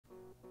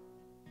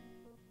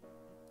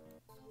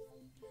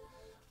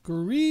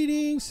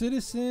Greetings,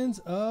 citizens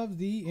of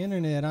the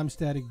internet. I'm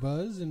Static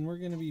Buzz, and we're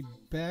going to be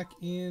back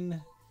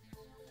in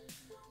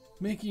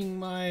making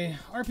my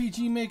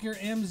RPG Maker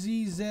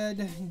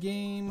MZZ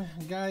game,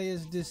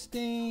 Gaia's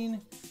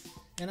Disdain.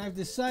 And I've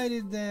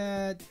decided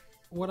that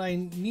what I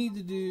need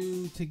to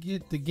do to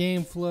get the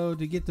game flow,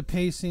 to get the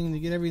pacing, to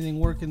get everything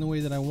working the way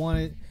that I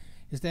want it,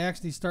 is to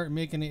actually start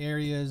making the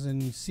areas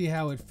and see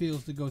how it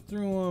feels to go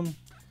through them.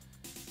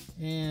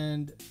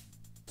 And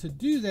to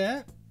do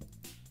that,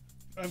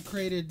 I've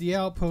created the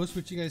outpost,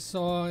 which you guys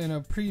saw in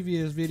a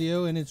previous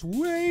video, and it's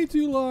way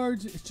too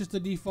large. It's just a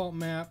default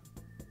map.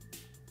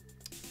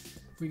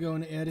 If we go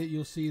into edit,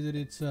 you'll see that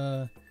it's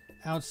a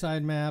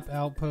outside map,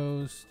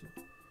 outpost,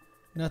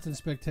 nothing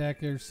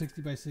spectacular,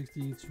 60 by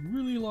 60. It's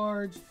really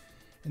large.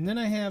 And then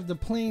I have the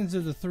Plains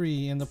of the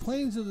Three, and the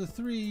Plains of the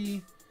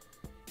Three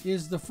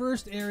is the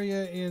first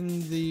area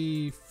in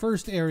the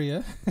first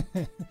area.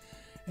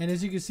 And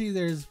as you can see,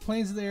 there's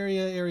Plains of the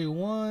area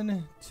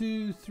 1,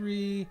 2,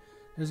 3.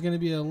 There's going to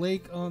be a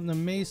lake on the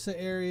Mesa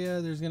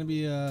area. There's going to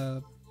be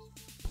a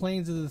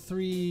Plains of the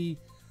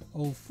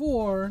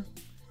 304.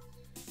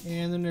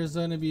 And then there's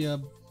going to be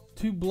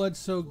two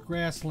blood-soaked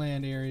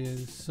grassland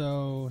areas.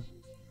 So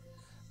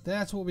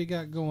that's what we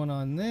got going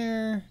on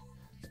there.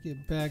 Let's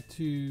get back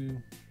to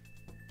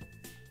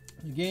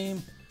the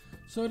game.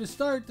 So to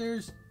start,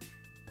 there's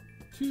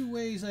two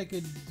ways I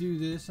could do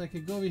this. I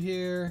could go over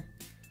here.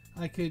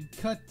 I could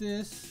cut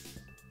this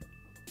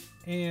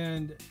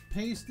and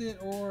paste it,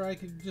 or I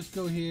could just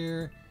go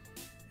here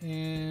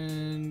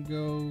and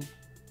go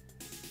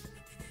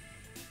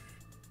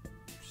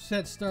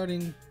set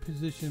starting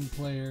position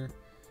player,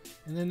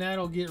 and then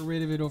that'll get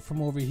rid of it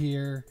from over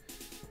here,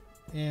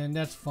 and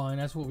that's fine.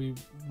 That's what we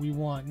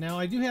want. Now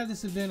I do have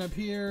this event up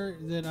here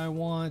that I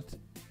want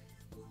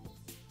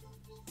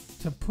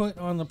to put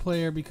on the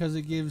player because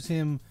it gives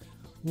him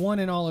 1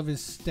 in all of his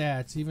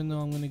stats, even though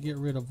I'm going to get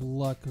rid of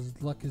luck because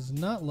luck is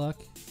not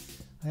luck.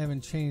 I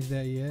haven't changed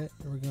that yet.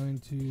 We're going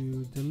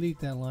to delete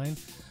that line.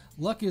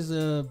 Luck is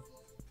going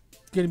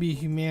to be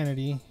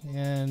humanity,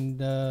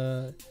 and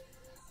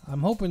I'm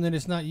hoping that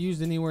it's not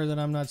used anywhere that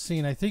I'm not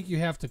seeing. I think you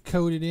have to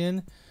code it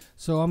in,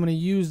 so I'm going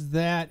to use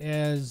that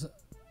as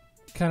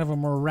kind of a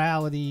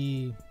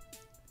morality.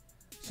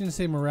 I shouldn't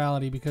say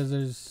morality because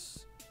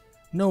there's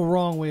no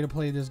wrong way to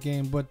play this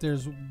game, but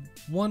there's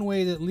one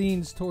way that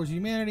leans towards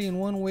humanity and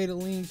one way that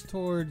leans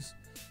towards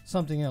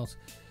something else.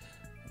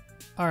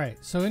 Alright,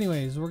 so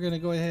anyways, we're going to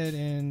go ahead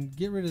and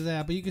get rid of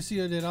that. But you can see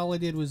that all I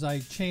did was I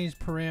changed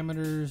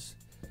parameters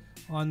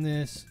on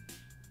this.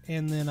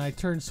 And then I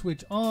turned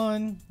switch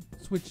on.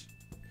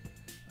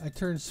 I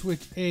turned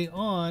switch A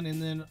on.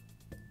 And then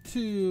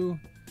 2,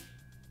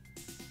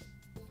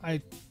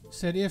 I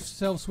said if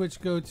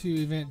self-switch go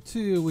to event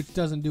 2, which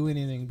doesn't do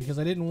anything. Because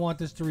I didn't want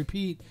this to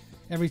repeat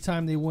every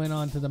time they went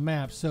onto the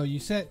map. So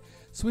you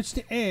switch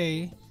to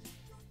A.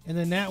 And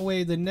then that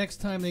way, the next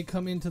time they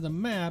come into the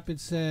map,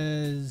 it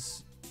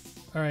says,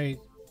 all right,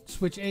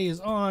 switch A is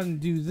on,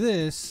 do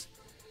this,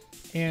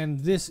 and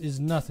this is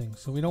nothing.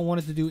 So we don't want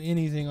it to do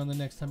anything on the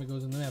next time it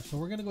goes in the map. So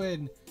we're going to go ahead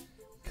and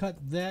cut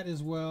that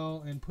as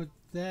well and put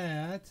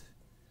that.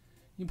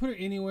 You can put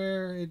it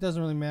anywhere. It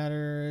doesn't really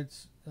matter.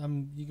 It's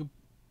I'm going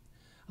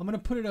to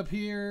put it up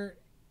here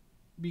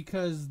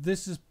because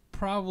this is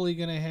probably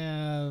going to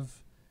have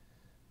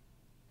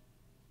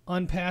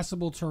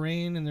unpassable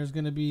terrain, and there's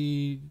going to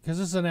be, because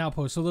this is an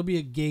outpost, so there'll be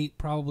a gate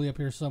probably up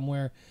here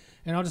somewhere,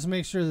 and I'll just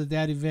make sure that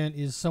that event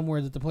is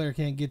somewhere that the player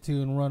can't get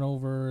to and run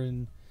over,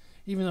 and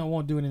even though it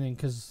won't do anything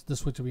because the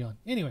switch will be on.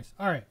 Anyways,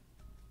 all right,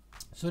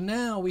 so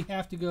now we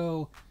have to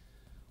go,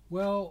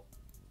 well,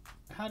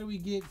 how do we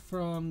get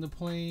from the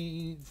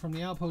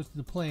outpost to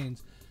the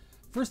plains?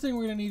 First thing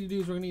we're going to need to do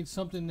is we're going to need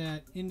something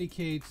that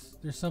indicates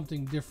there's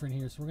something different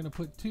here. So we're going to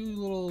put 2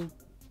 little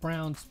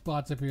brown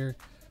spots up here,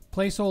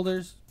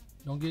 placeholders.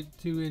 Don't get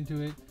too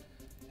into it.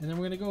 And then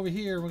we're going to go over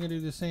here. We're going to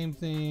do the same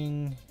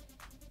thing.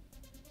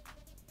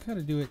 Kind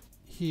of do it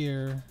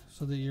here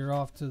so that you're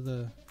off to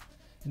the...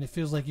 And it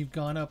feels like you've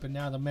gone up and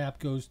now the map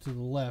goes to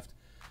the left.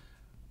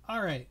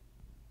 All right.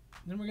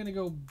 Then we're going to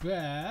go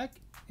back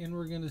and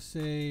we're going to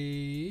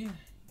say...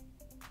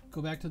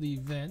 Go back to the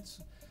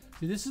events.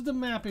 See, this is the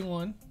mapping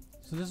one.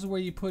 So this is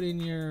where you put in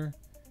your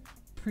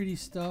pretty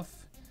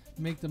stuff.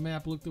 Make the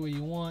map look the way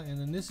you want. And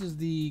then this is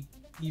the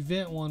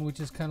event one, which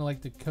is kind of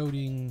like the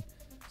coding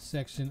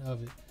section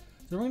of it.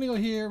 So we're going to go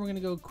here, we're going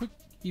to go quick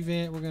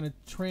event, we're going to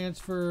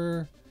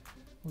transfer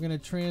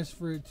it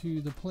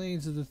to the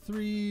Plains of the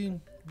 3.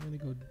 We're going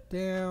to go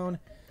down.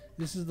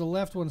 This is the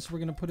left one, so we're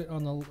going to put it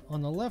on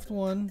the left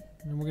one,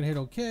 and we're going to hit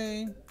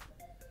OK. And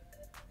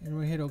we're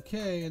going to hit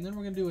OK, and then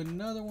we're going to do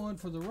another one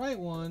for the right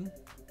one.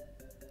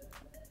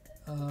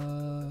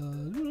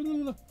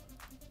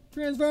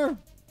 Transfer.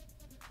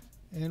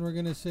 And we're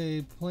going to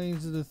say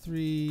Plains of the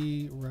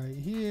 3 right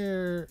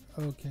here.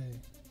 Okay.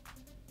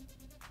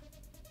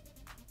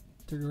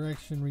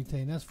 Direction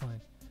retain. That's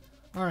fine.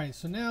 All right.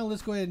 So now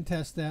let's go ahead and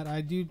test that.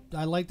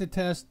 I like to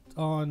test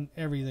on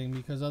everything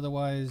because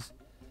otherwise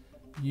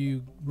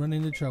you run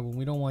into trouble.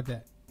 We don't want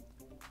that.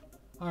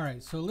 All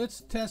right, so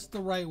let's test the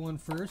right one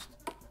first.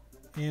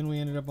 And we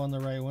ended up on the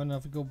right one. Now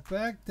if we go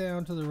back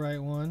down to the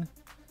right one,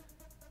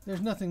 there's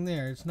nothing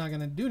there. It's not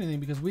going to do anything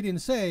because we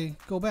didn't say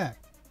go back,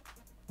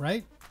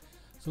 right?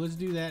 So let's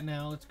do that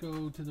now. Let's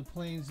go to the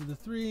planes of the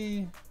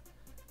 3.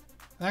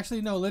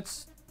 Actually, no,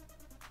 let's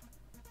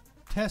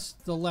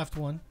test the left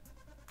one.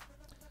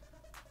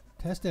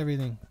 Test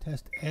everything.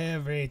 Test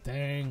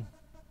everything.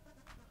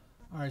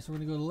 All right, so we're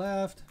going to go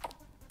left.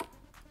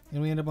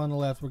 And we end up on the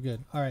left. We're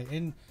good. All right,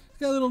 and it's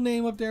got a little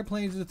name up there,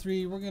 planes of the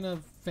 3. We're going to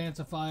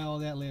fancify all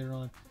that later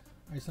on.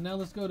 All right, so now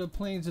let's go to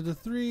planes of the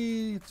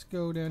 3. Let's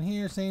go down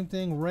here. Same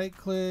thing. Right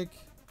click.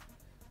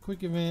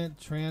 Quick event.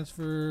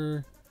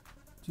 Transfer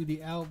to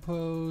the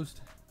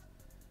outpost.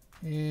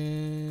 And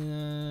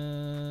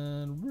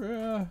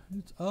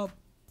it's up.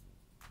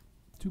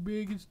 Too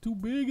big. It's too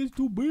big. It's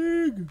too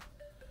big.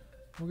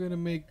 We're going to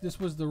make, this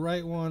was the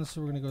right one,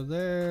 so we're going to go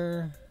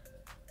there.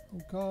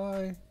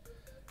 Okay.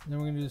 And then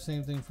we're going to do the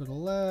same thing for the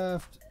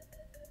left.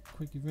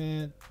 Quick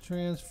event,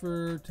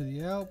 transfer to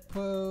the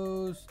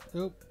outpost.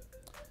 Oh,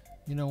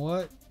 you know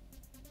what?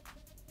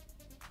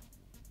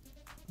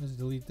 Let's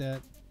delete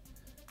that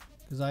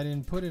because I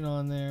didn't put it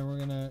on there. We're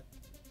going to,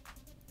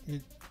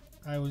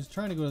 I was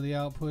trying to go to the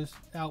outpost,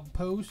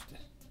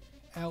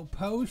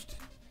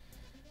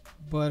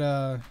 but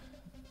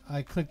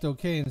I clicked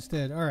OK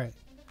instead. All right.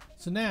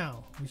 So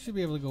now we should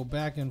be able to go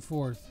back and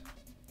forth.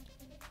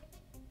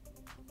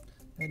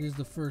 That is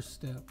the first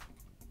step.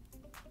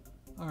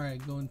 All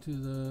right, going to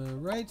the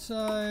right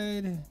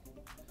side.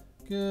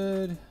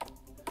 Good.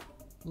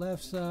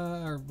 Left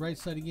side, or right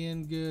side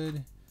again.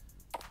 Good.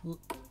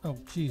 Oh,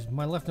 geez,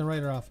 my left and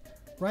right are off.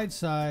 Right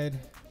side.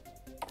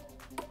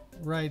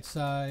 Right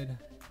side.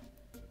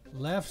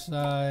 Left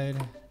side.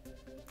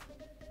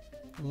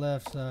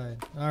 Left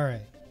side. All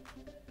right.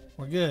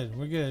 We're good.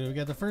 We're good. We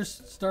got the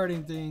first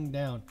starting thing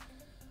down.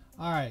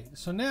 All right.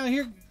 So now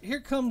here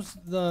comes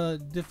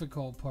the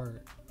difficult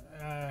part.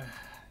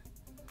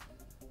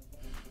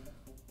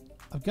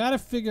 I've got to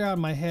figure out in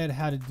my head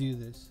how to do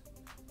this.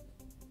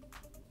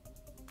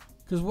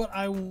 Because what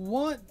I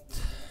want...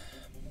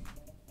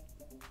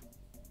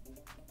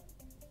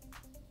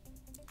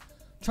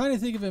 trying to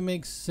think if it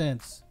makes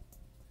sense.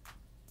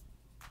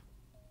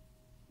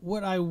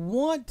 What I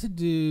want to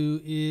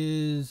do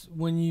is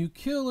when you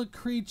kill a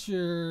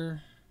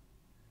creature,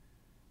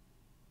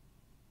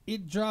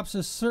 it drops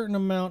a certain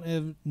amount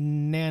of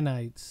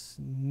nanites.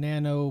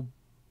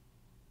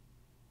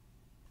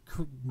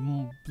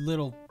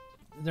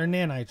 They're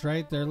nanites,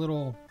 right? They're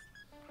little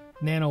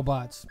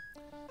nanobots.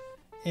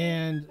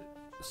 And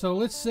so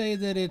let's say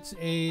that it's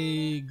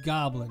a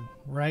goblin,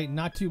 right?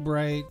 Not too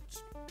bright,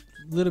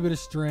 little bit of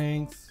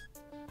strength,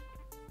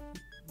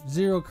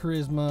 0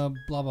 charisma,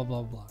 blah, blah,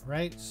 blah, blah,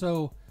 right?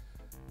 So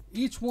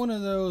each one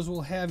of those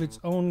will have its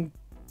own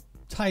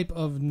type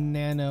of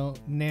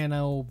nanobots.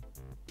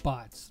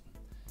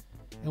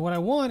 And what I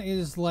want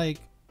is like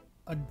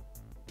an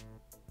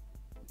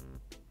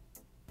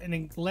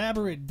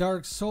elaborate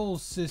Dark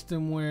Souls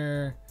system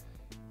where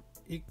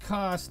it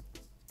costs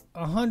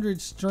 100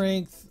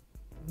 strength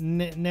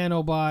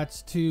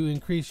nanobots to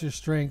increase your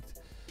strength.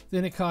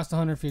 Then it costs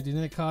 150.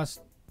 Then it costs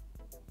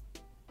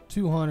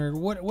 200.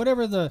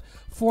 Whatever the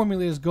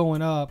formula is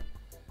going up.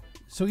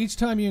 So each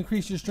time you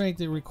increase your strength,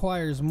 it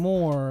requires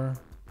more.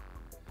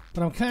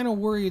 But I'm kind of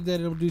worried that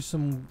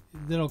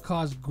that'll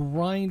cause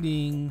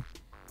grinding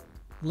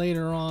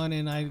later on,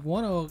 and I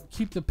want to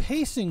keep the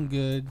pacing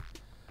good.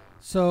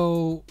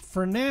 So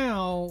for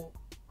now,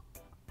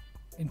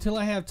 until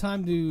I have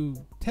time to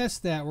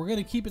test that, we're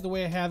going to keep it the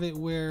way I have it,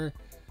 where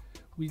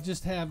we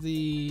just have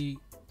the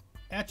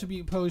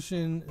attribute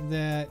potion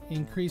that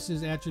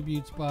increases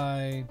attributes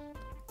by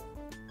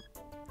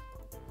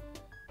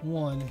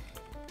 1.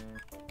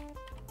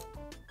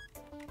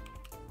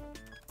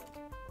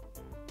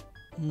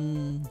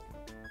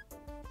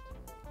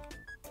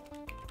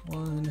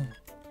 One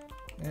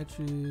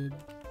attribute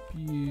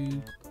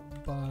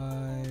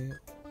by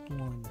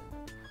 1.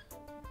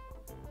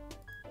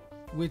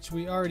 Which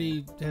we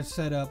already have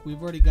set up.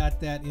 We've already got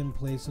that in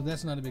place, so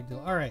that's not a big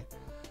deal. All right.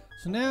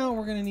 So now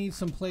we're going to need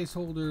some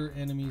placeholder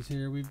enemies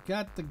here. We've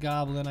got the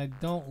goblin. I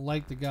don't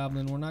like the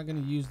goblin. We're not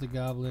going to use the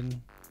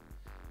goblin.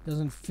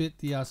 Doesn't fit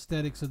the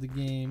aesthetics of the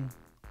game.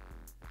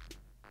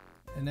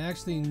 And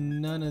actually,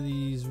 none of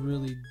these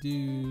really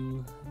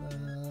do.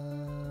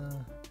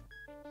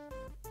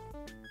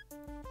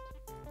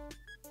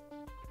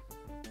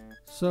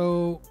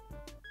 So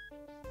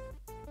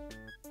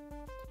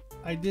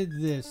I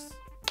did this.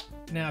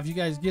 Now, if you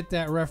guys get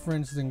that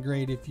reference, then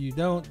great. If you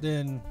don't,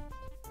 then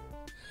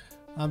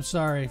I'm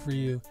sorry for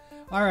you.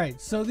 All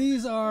right, so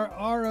these are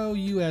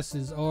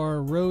ROUSs,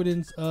 or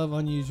rodents of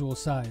unusual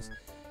size.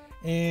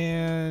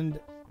 And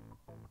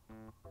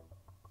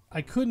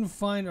I couldn't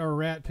find a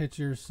rat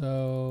picture,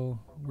 so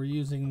we're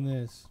using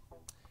this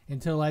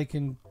until I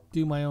can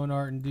do my own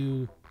art and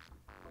do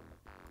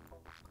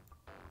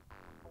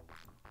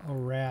a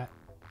rat.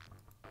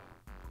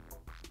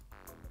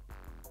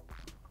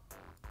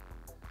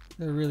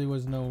 There really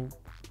was no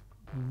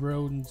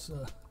rodents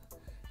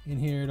in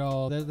here at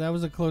all. That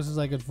was the closest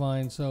I could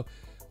find. So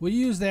we'll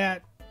use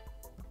that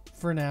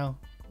for now.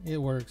 It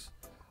works.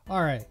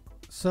 All right.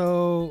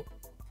 So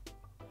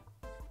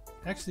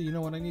actually, you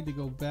know what? I need to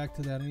go back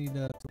to that. I need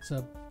it's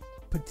a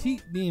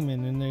petite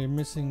demon, and they're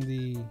missing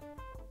the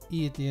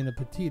E at the end of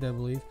petite, I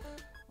believe.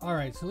 All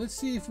right. So let's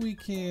see if we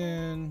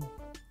can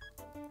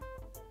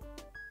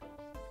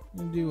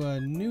do a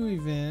new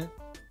event,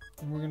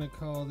 and we're gonna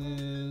call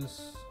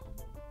this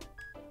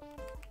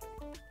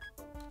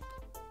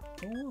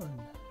O1.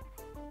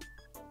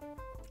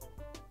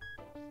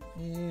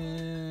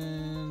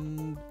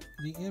 And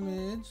the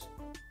image,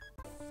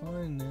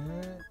 find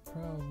that,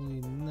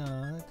 probably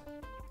not.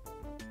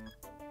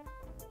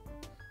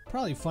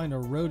 Probably find a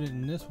rodent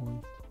in this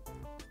one.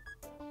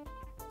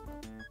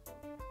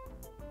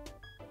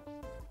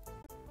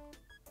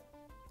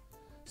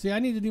 See, I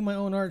need to do my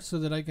own art so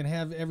that I can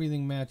have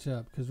everything match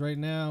up, because right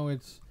now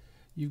it's,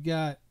 you've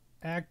got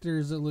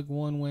actors that look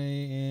one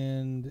way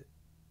and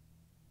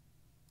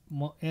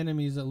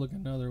enemies that look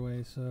another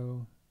way.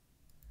 So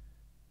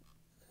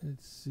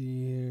let's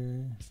see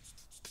here.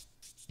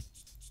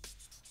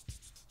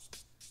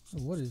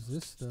 Oh, what is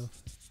this stuff?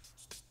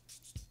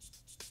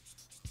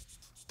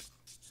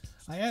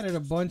 I added a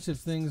bunch of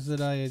things that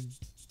I had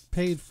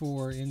paid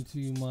for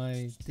into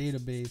my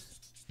database.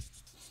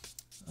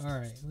 All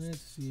right,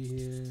 let's see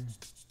here.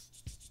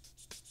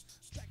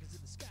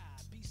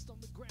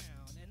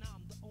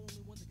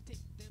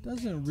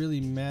 Doesn't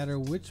really matter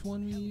which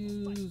one we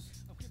use.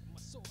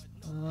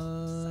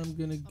 I'm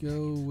gonna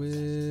go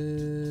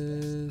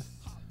with,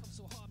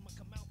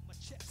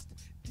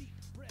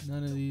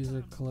 none of these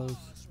are close.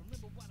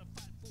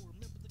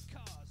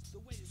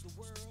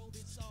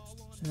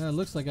 Yeah, it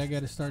looks like I got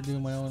to start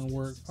doing my own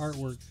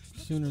artwork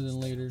sooner than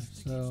later.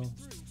 So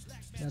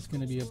that's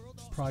gonna be a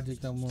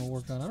project I'm gonna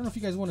work on. I don't know if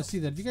you guys want to see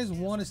that. If you guys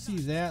want to see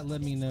that,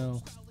 let me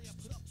know.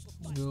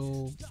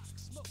 We'll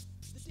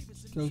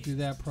go through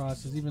that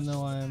process, even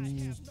though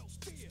I'm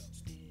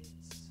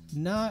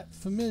not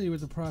familiar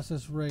with the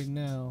process right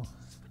now.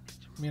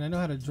 I mean, I know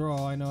how to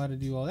draw, I know how to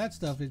do all that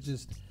stuff. It's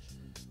just,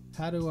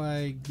 how do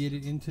I get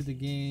it into the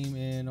game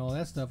and all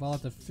that stuff? I'll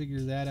have to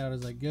figure that out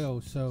as I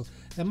go. So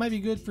that might be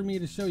good for me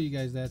to show you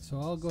guys that. So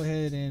I'll go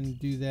ahead and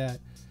do that.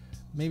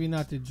 Maybe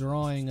not the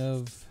drawing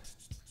of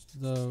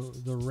the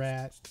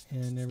rat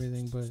and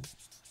everything, but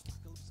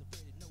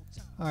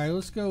all right,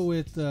 let's go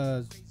with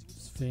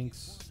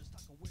Sphinx.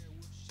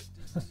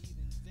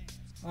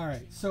 All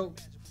right, so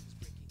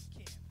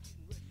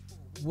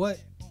what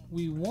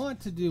we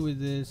want to do with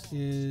this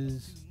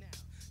is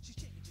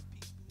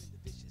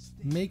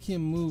make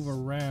him move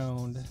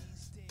around,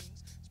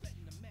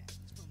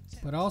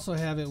 but also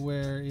have it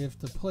where if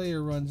the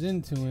player runs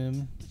into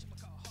him,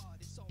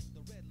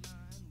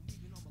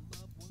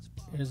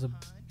 there's a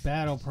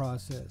battle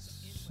process.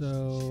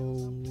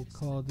 So we'll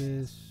call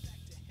this,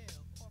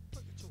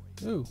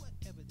 ooh,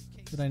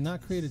 did I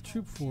not create a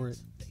troop for it?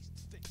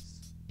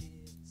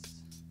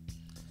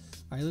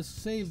 All right, let's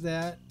save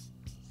that.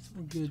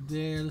 We're good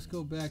there. Let's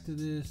go back to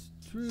this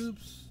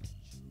troops.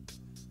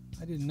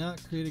 I did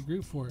not create a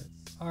group for it.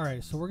 All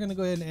right, so we're gonna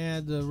go ahead and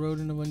add the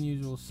rodent of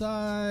unusual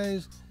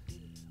size.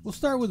 We'll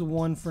start with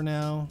 1 for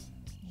now.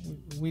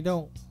 We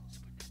don't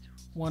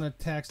want to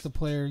tax the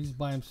player. He's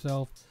by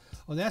himself.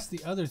 Oh, that's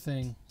the other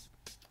thing.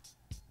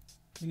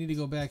 We need to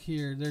go back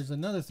here. There's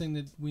another thing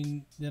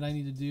that I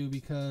need to do,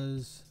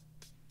 because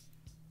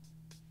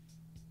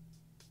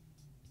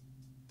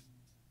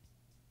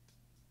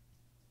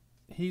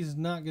he's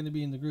not going to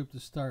be in the group to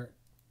start.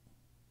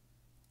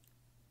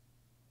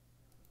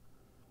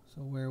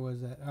 So where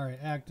was that? All right,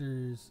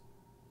 actors,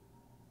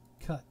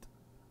 cut.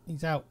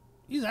 He's out.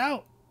 He's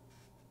out.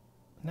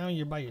 Now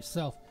you're by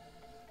yourself.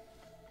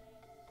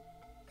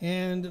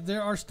 And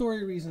there are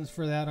story reasons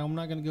for that. I'm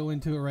not going to go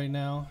into it right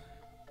now.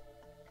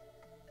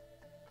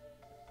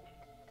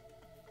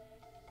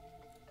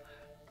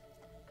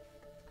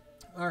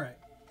 All right,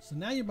 so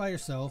now you're by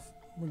yourself.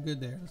 We're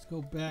good there. Let's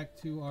go back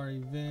to our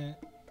event.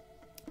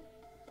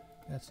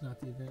 That's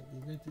not the event. The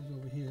event is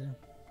over here.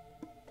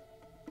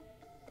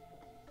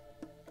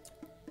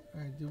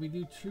 All right, did we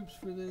do troops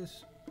for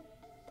this?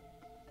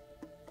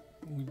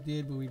 We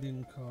did, but we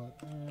didn't call it.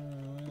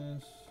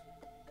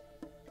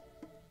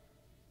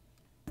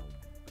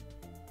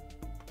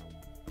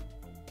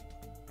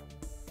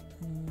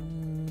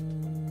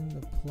 And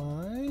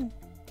apply.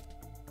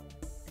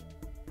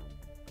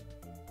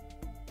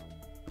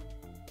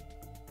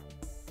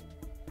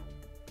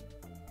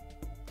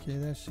 Okay,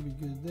 that should be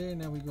good there.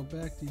 Now we go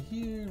back to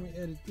here and we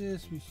edit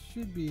this. We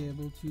should be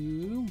able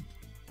to.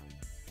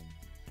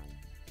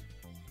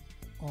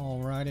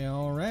 Alrighty,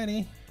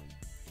 alrighty.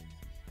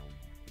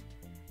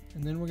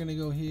 And then we're going to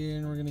go here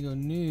and we're going to go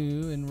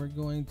new and we're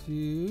going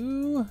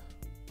to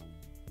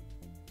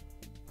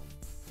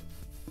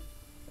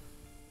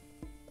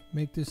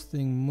make this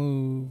thing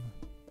move.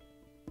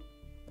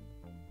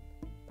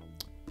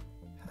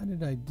 How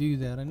did I do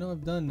that? I know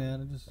I've done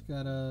that. I just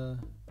got to...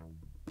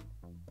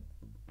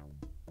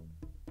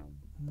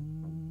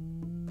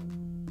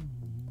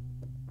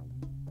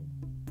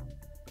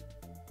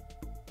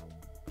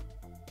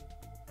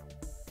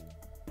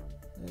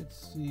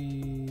 Let's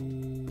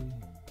see.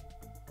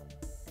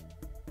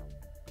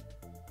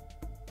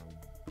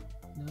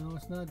 No,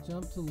 it's not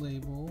jump to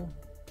label.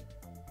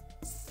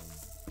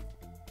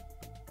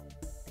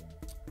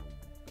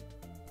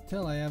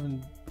 Tell I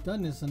haven't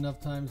done this enough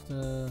times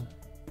to.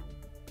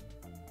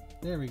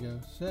 There we go.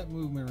 Set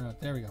movement route.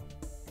 There we go.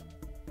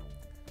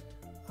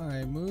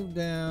 Alright, move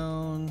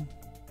down.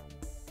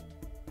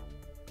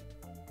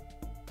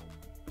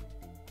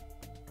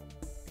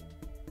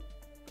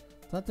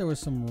 Thought there was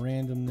some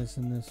randomness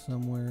in this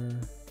somewhere.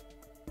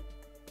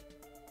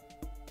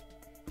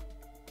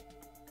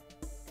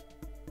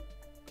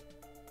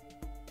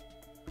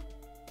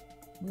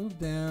 Move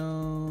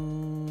down,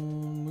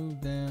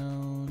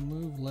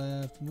 move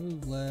left,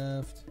 move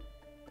left.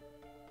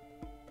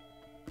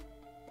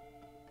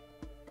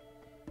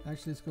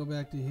 Actually, let's go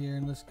back to here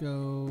and let's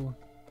go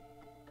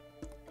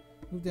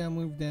move down,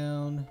 move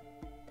down.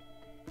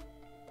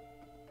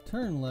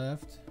 Turn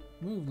left,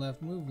 move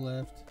left, move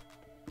left.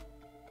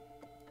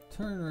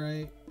 Turn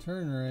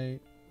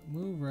right,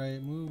 move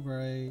right, move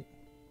right.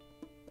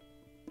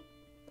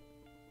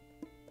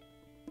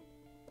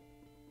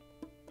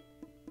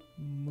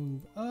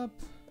 Move up.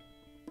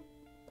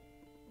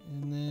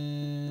 And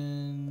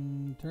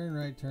then turn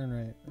right, turn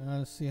right.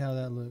 Let's see how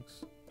that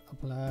looks.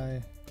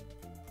 Apply.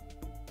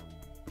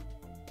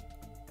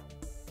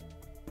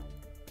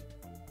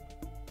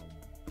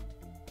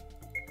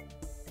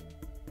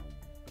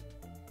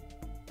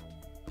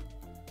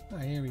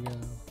 Alright, here we go.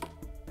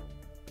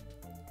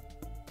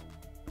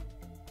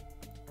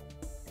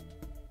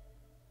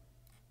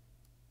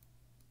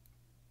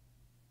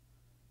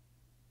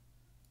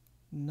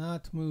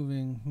 Not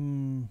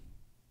moving.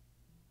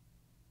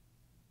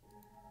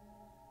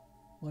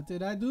 What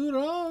did I do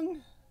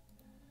wrong?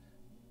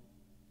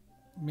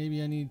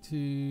 Maybe I need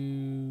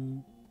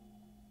to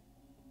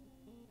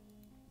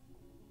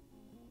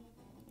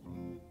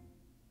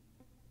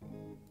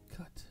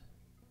cut,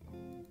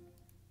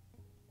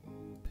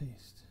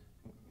 paste.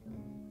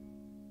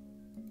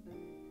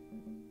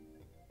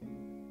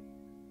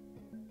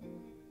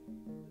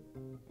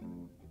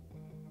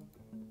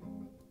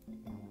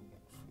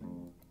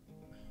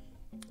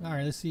 All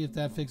right, let's see if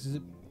that fixes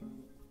it.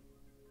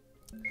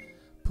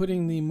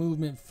 Putting the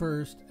movement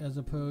first as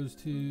opposed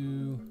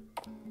to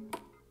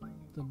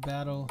the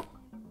battle.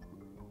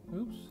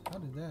 Oops, how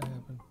did that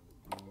happen?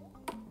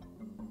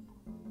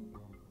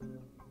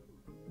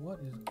 What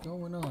is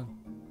going on?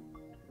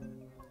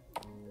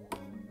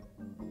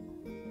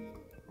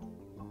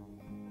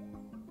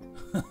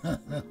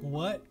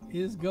 What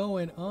is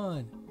going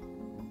on?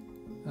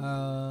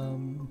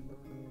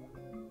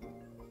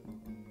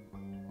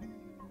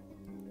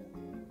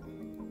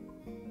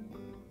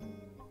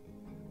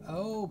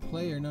 Oh,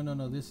 player. No.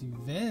 This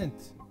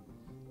event.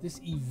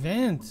 This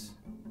event.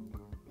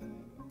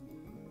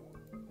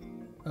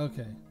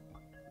 Okay.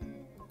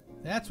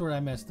 That's where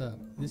I messed up.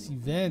 This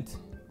event.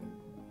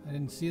 I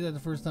didn't see that the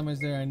first time I was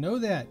there. I know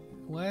that.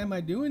 Why am I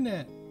doing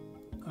that?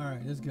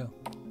 Alright, let's go.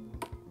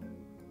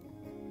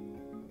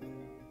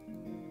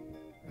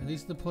 At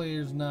least the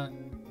player's not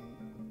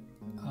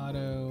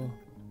auto.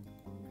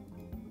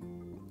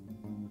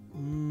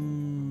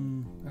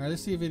 Alright,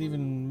 let's see if it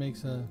even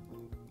makes a...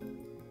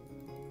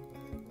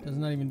 Does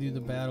not even do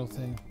the battle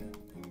thing.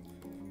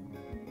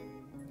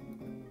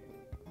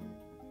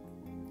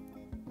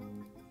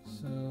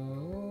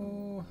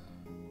 So,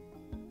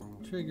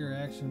 trigger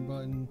action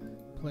button,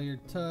 player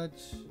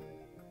touch,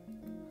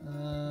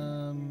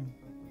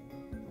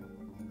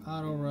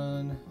 auto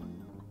run.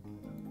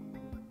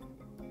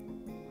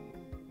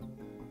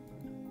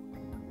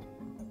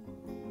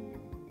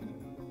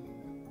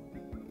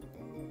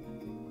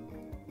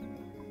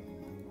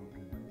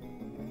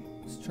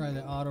 Try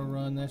the auto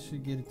run. That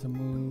should get it to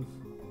move.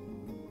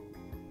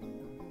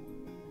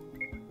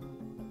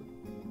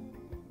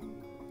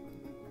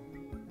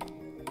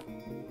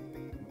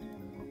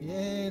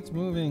 Yeah, it's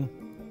moving.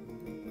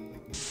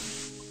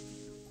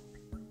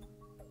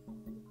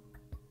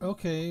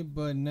 Okay,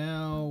 but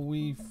now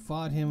we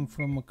fought him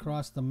from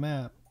across the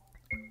map.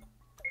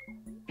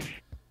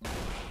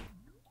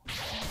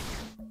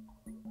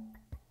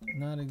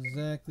 Not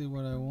exactly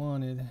what I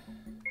wanted.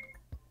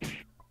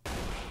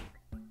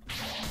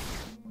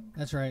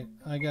 That's right.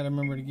 I gotta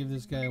remember to give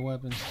this guy a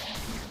weapon.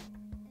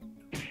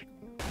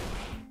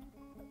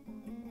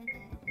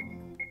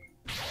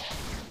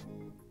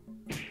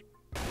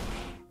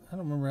 I don't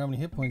remember how many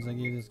hit points I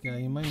gave this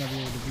guy. He might not be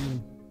able to beat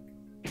him.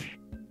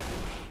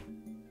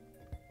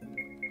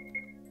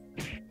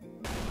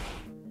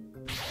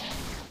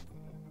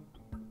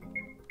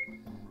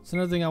 So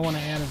another thing I want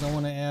to add is I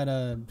want to add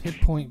a hit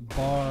point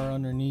bar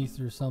underneath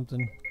or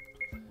something.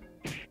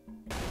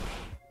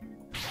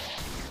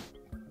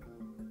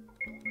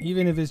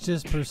 Even if it's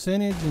just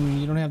percentage and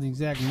you don't have the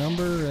exact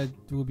number, it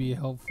will be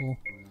helpful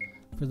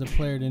for the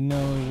player to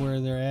know where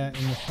they're at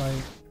in the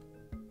fight.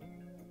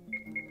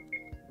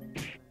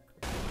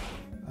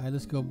 Alright,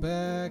 let's go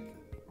back.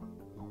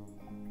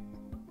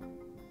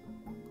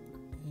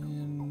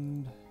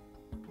 And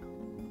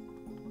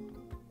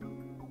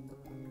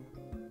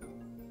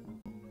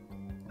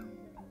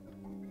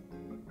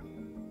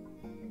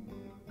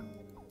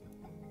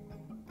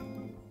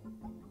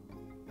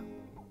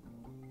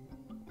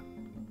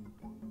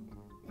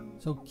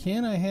So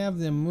can I have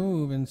them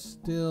move and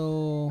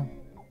still...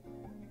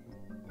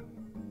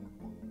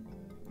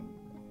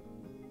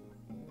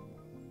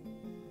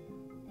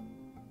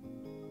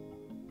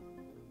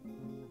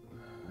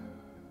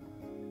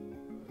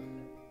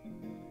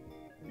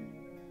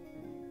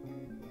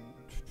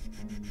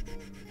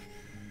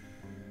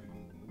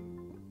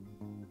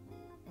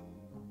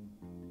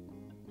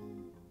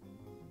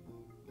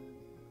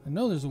 I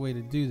know there's a way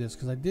to do this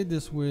because I did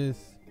this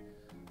with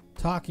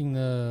talking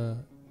the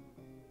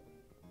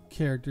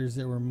characters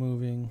that were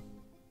moving.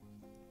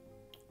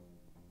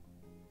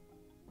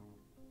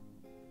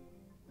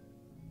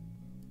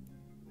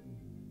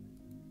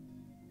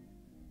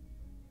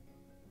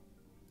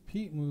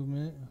 Repeat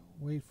movement,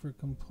 wait for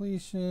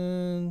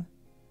completion.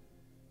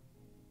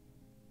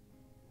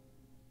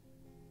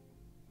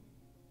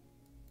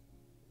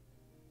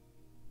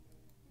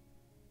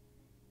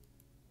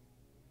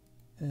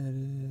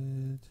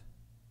 Edit.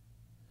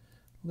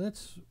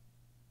 Let's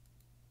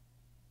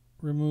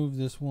remove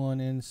this one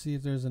and see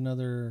if there's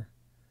another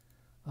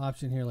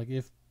option here, like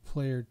if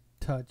player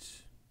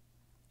touch.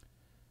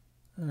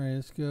 All right,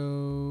 let's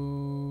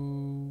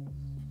go.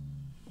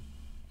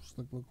 Just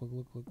look.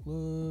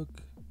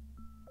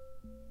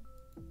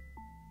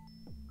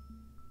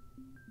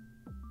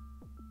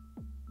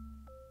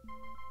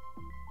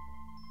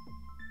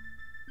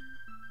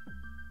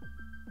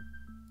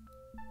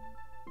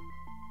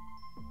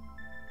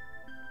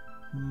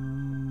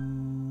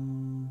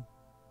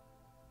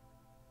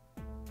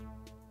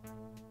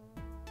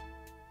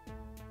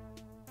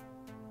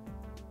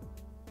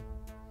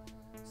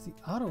 It's the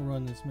auto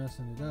run that's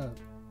messing it up.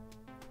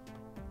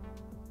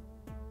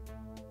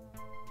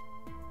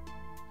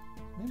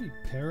 Maybe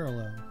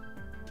parallel.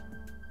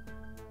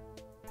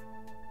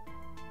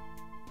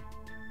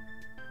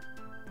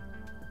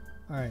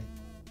 All right,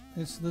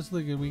 let's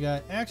look at. We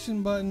got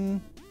action button,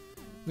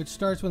 which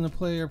starts when the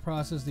player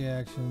processes the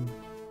action.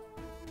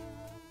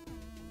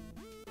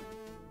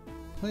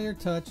 Player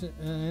touch,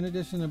 in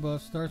addition to the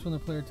above, starts when the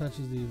player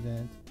touches the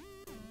event.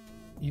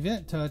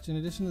 Event touch, in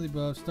addition to the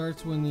above,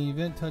 starts when the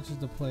event touches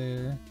the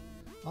player.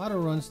 Auto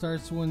run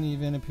starts when the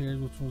event appears,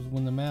 which was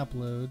when the map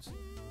loads.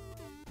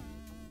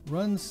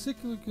 Run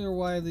cyclical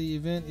while the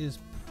event is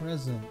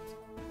present.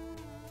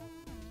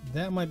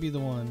 That might be the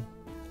one.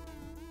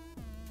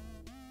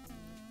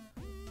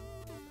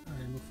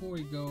 Alright, before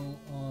we go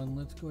on,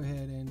 let's go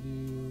ahead and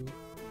do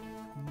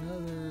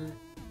another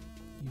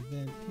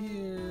event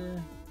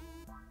here.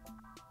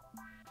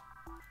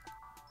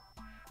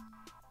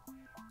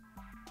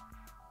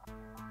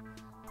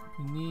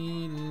 What we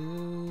need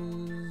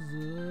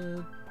is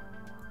a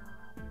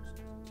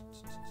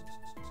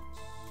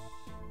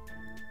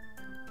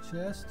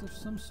chest of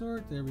some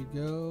sort. There we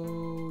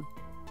go.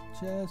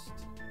 Chest,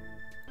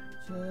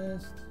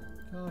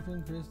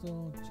 coffin,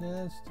 crystal,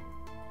 chest.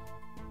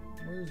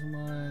 Where's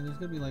my? There's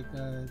gonna be like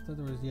I thought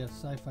there was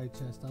sci-fi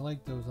chest. I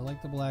like those. I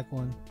like the black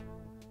one.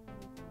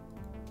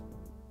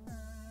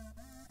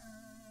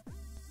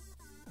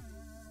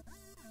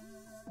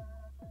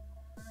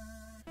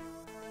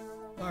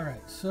 All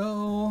right,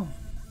 so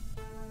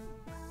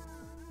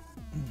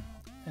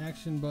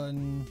action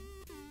button.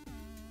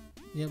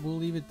 Yeah, we'll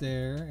leave it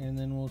there, and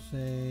then we'll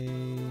say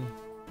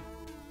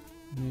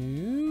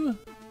new.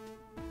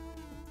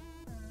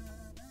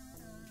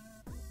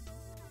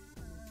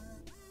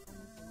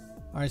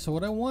 All right, so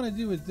what I want to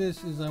do with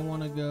this is I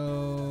want to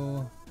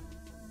go.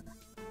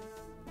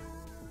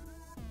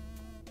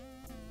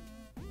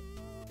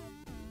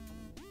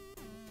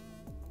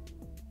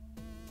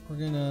 We're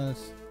gonna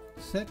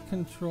set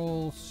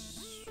control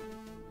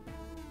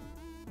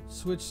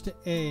switch to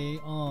A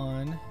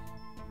on.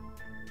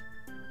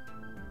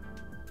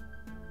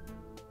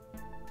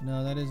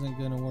 No, that isn't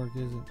gonna work,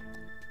 is it?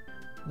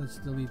 Let's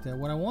delete that.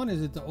 What I want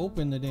is it to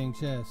open the dang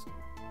chest.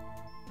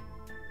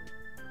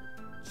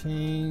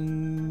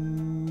 Change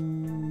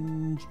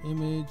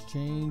image,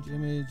 change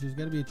image. There's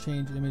gotta be a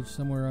change image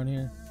somewhere on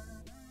here.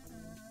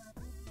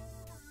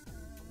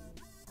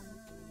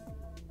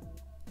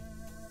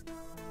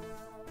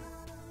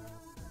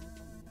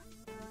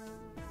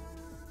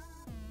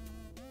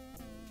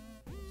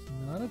 It's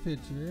not a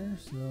picture,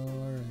 so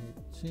alright.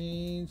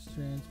 Change,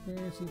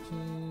 transparency,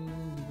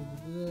 change.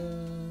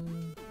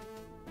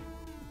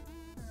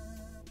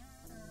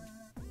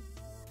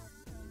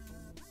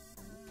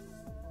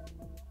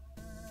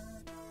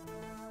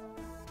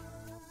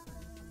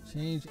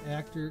 Change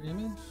actor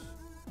image?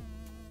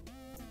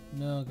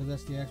 No, because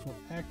that's the actual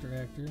actor.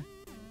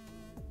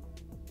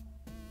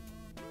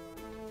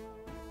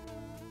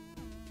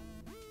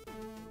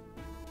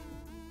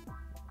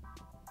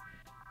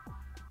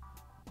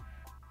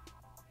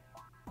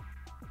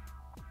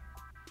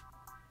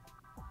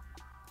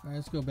 Alright,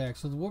 let's go back.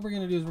 So what we're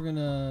going to do is we're going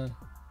to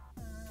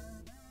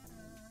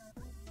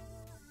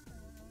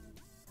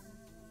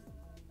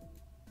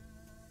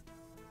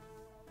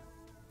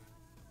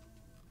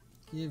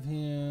give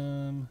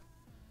him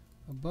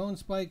a bone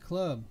spike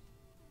club.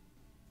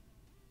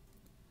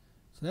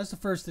 So that's the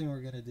first thing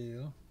we're going to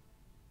do.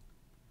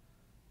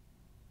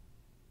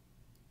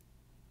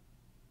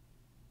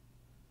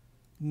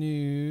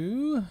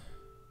 New.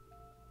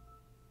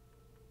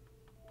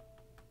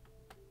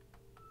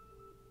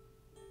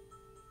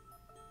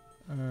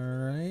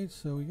 Alright,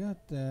 so we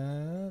got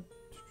that.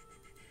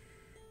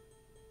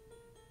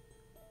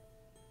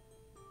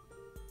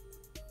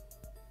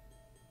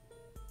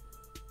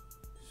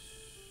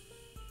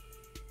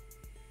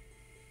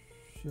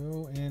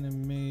 Show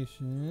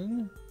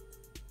animation.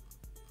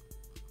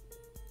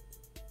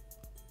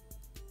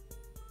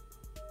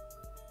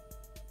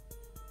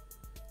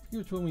 I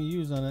forget which one we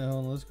use on that.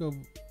 Hold on, let's go.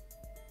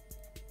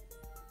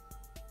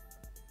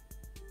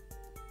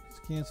 Let's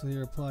cancel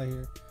here, apply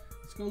here.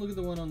 Let's go look at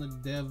the one on the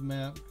dev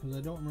map because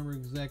I don't remember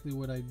exactly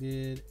what I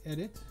did.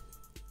 Edit.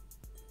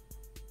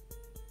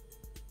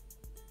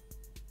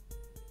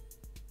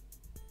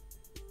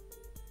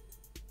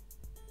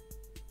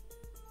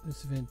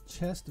 This event,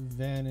 chest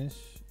vanish.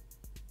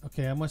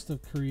 Okay, I must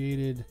have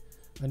created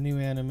a new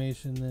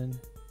animation then.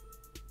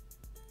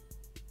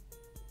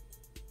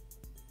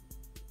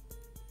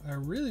 I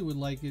really would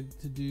like it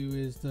to do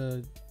is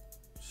to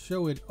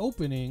show it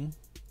opening.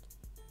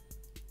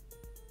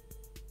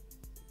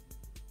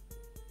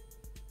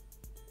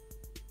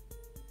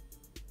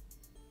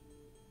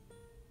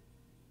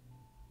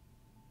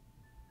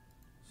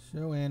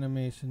 Show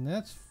animation.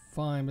 That's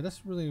fine, but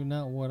that's really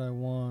not what I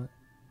want.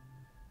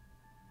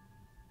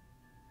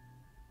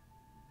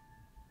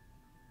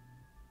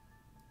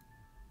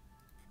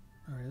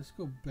 Alright, let's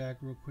go back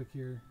real quick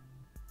here.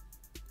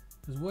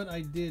 Because what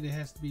I did, it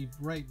has to be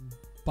right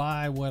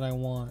by what I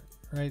want.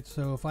 Right?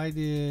 So if I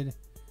did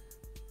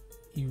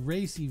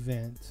erase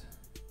event.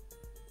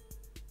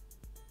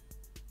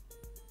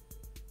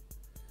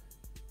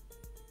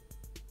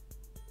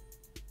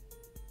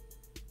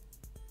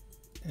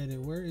 Edit,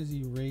 where is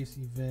erase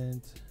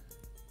event?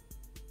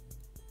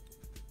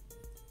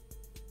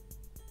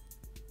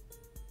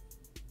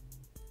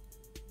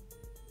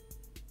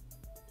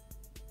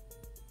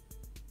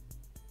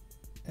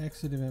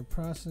 Exit event,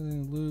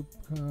 processing loop,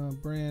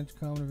 branch,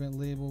 common event,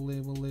 label,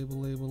 label, label,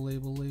 label,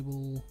 label,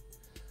 label,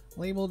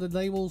 label the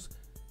labels.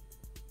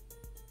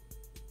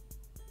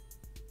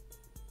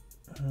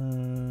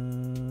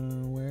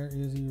 Where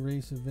is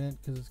erase event?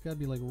 Because it's got to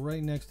be like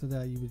right next to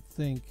that, you would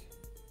think.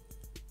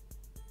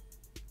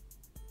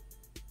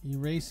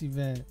 Erase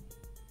event.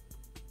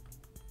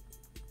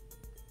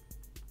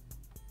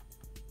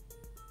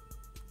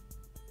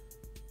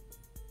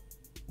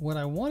 What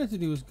I wanted to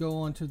do is go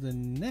on to the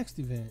next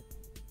event.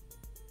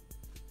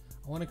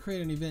 I want to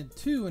create an event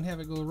 2 and have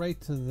it go right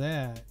to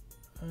that.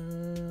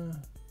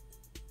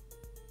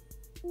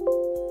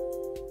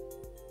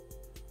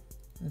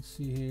 Let's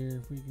see here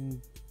if we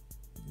can.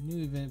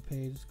 New event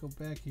page. Let's go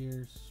back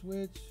here.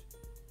 Switch.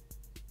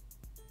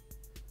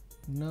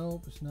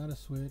 Nope, it's not a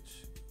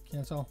switch.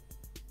 Cancel.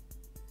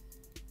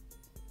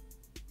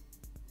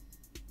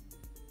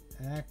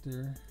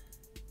 Actor.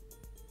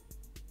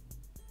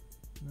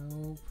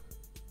 Nope.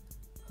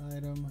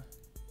 Item.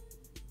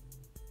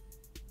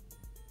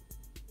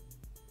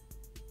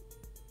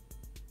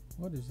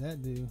 What does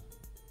that do? Is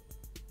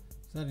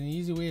that an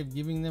easy way of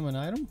giving them an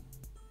item?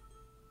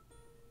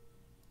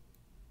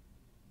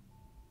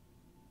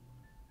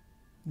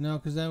 No,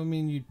 because that would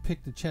mean you'd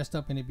pick the chest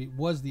up and it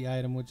was the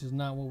item, which is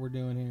not what we're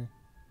doing here.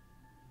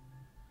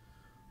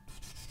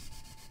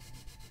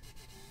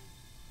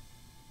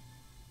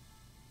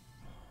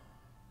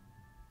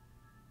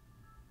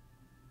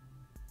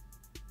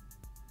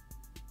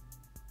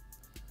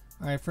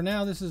 Alright, for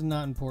now this is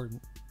not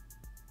important.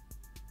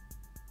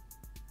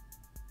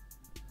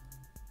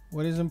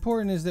 What is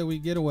important is that we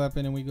get a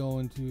weapon and we go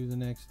into the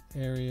next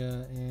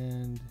area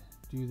and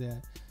do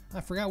that.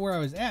 I forgot where I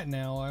was at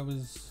now. I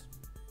was...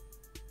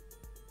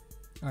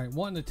 Alright,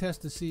 wanting to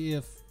test to see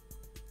if...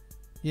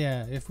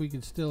 Yeah, if we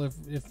could still...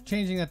 If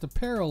changing that to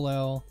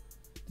parallel,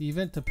 the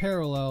event to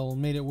parallel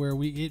made it where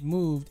it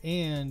moved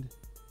and...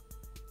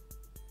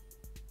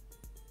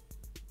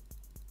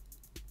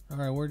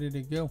 Alright, where did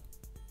it go?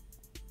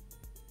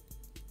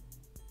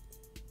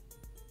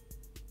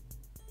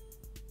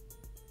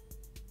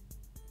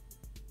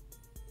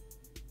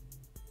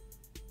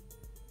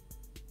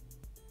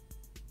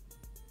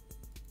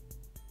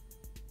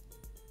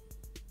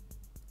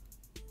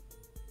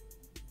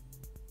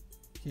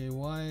 Okay,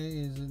 why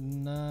is it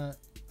not...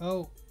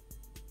 Oh!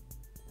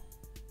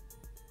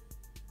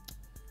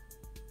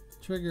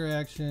 Trigger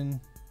action.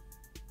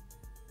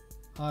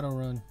 Auto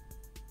run.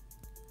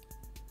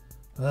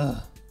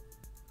 Ugh.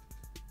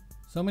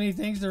 So many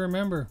things to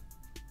remember.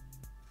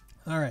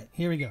 Alright,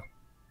 here we go.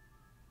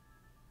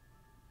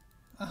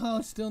 Oh,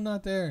 it's still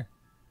not there.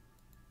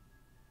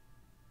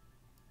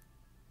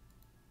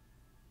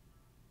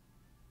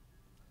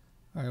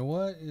 Alright,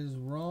 what is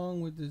wrong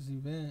with this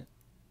event?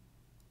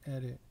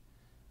 Edit.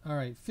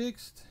 Alright,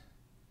 fixed.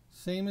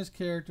 Same as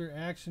character,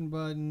 action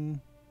button.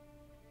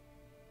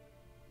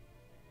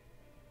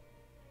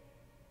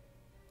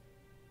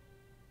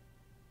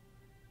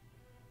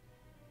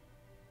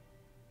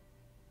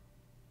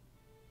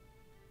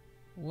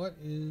 What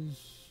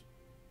is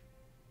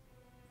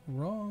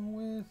wrong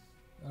with?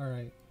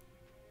 Alright.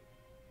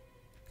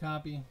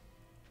 Copy.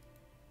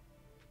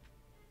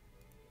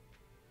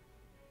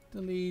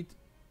 delete,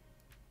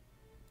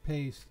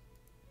 paste,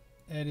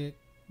 edit.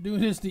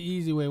 Doing this the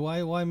easy way.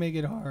 Why make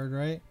it hard,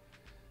 right?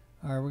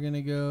 All right, we're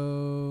gonna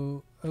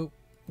go. Oh,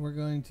 we're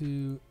going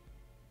to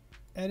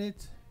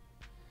edit.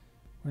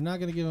 We're not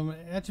gonna give them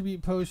an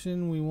attribute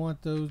potion. We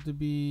want those to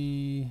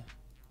be.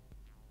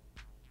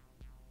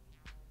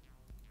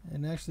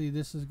 And actually,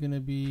 this is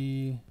gonna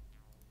be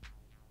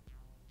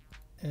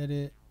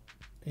edit.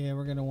 Yeah,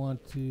 we're gonna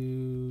want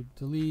to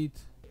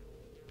delete,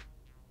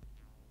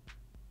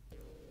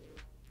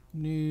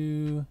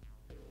 new,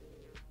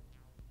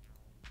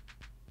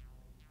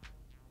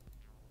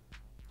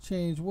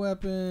 change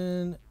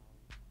weapon.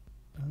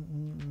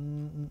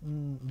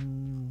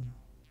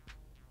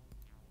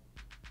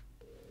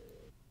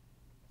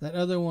 That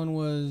other one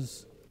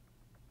was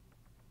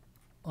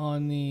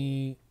on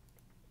the.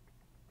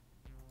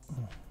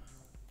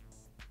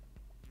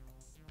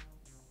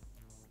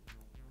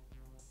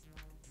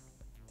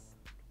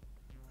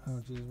 Oh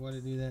geez, why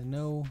did I do that?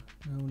 No.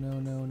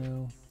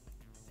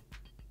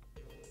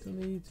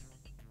 Delete.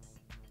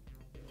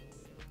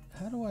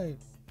 How do I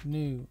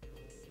new?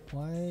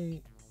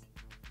 Why?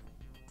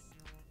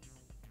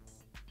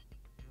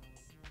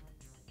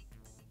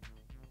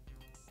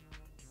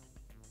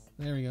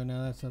 There we go.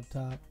 Now that's up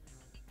top.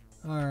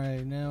 All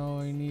right. Now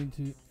I need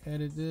to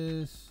edit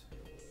this.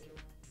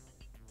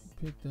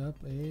 Picked up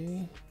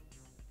a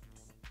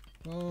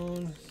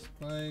bone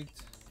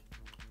spiked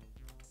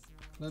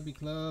clubby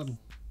club.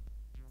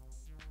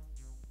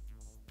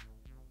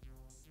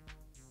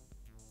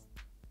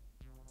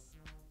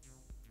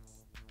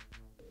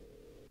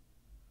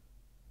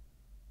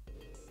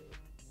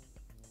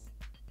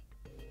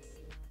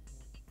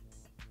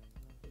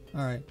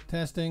 All right,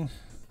 testing.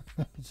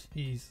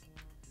 Jeez.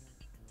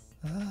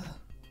 All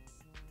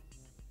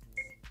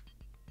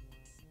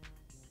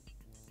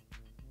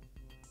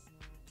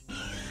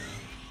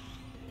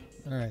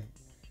right,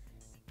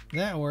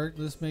 that worked.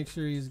 Let's make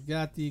sure he's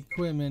got the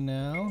equipment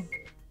now.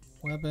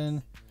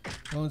 Weapon,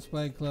 bone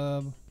spike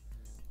club.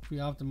 If we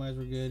optimize,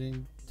 we're good.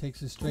 And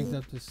takes his strength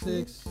up to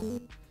 6.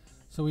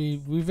 So we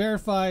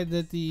verified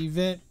that the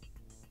event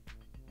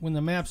when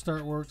the map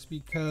start works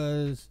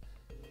because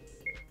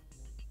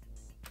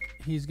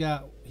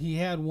he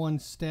had one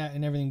stat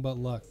and everything but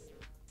luck.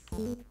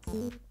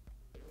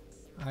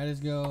 Alright,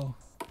 let's go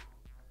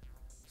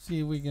see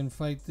if we can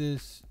fight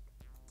this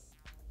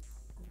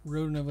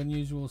rodent of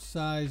unusual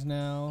size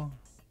now.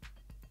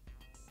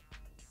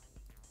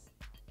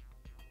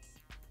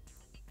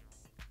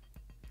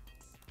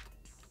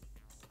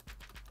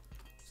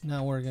 It's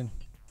not working.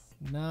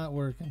 Not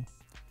working.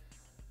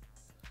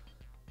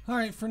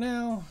 Alright, for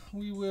now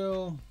we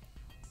will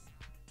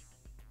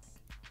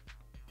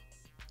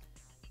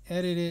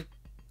edit it.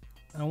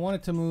 I want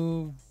it to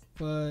move,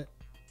 but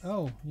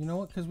oh, you know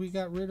what? Because we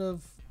got rid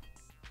of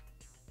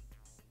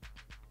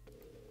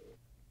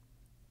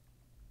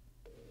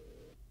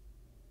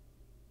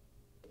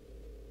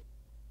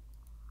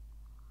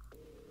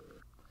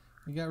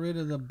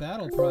the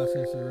battle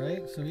processor,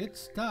 right? So it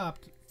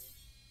stopped.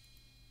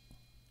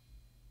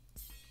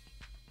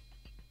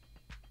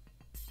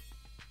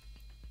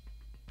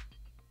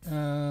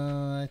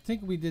 I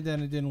think we did that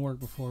and it didn't work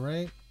before,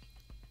 right?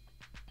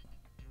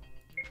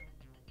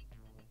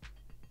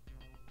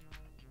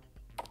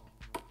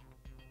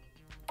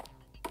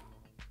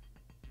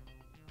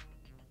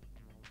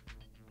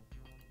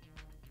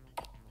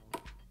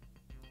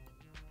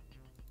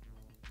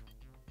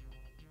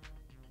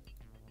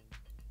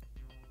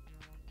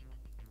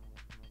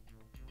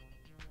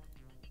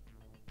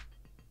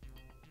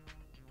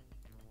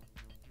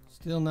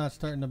 Still not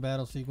starting the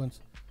battle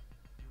sequence.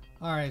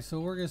 Alright,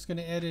 so we're just going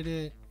to edit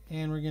it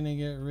and we're going to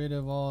get rid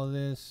of all of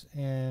this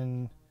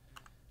and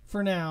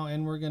for now,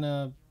 and we're going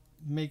to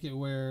make it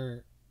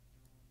where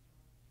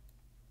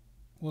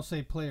we'll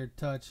say player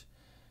touch.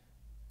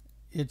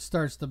 It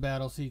starts the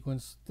battle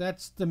sequence.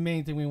 That's the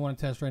main thing we want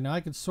to test right now. I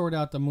could sort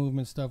out the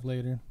movement stuff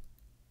later.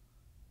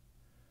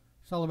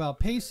 It's all about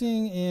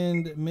pacing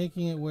and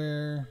making it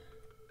where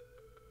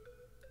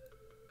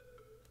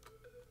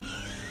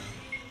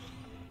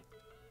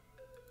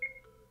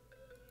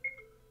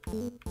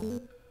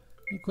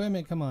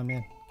equipment, come on,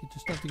 man. Get your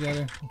stuff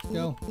together. Let's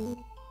go.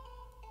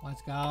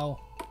 Let's go.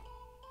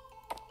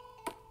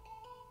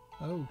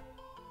 Oh.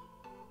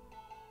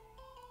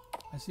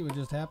 I see what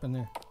just happened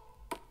there.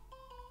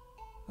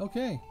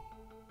 Okay.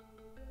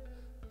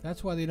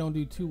 That's why they don't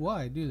do too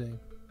wide, do they?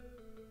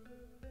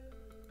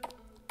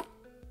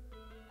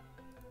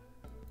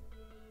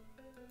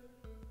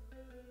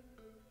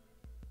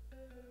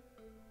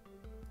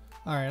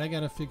 Alright, I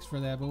got a fix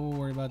for that, but we'll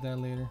worry about that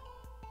later.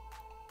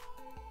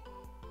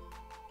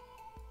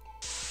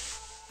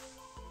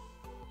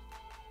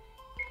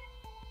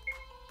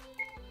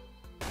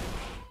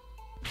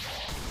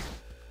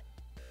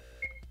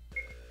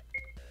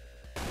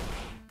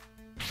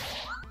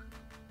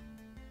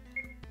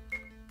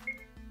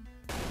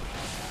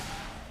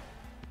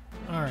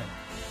 Alright,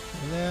 so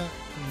that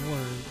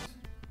worked.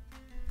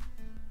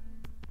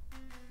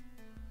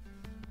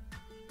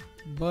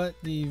 But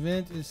the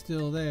event is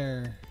still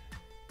there.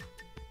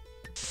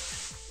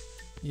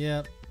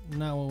 Yep,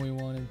 not what we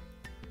wanted.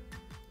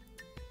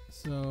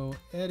 So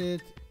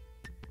edit.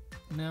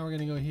 Now we're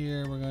gonna go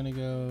here. We're gonna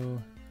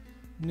go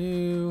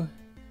new.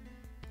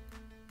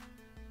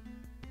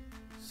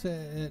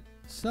 Set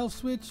self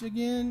switch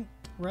again,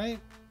 right?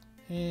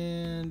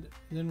 And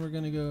then we're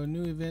gonna go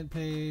new event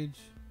page.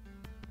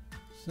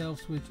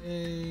 Self switch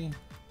A.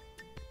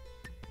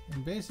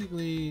 And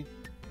basically,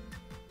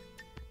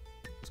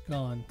 it's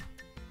gone.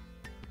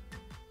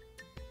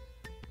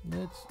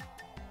 Let's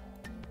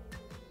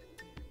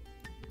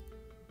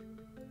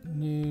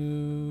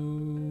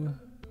new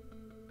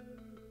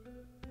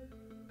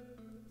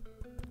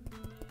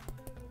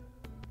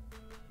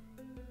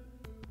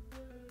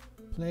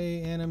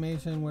play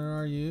animation. Where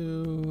are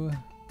you?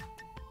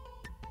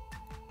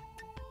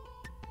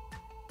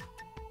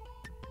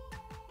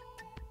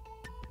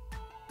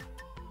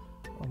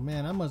 Oh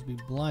man, I must be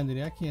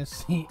blinded. I can't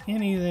see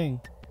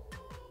anything.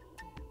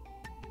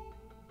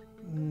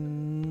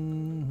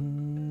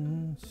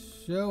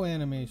 Show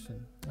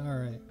animation. All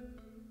right.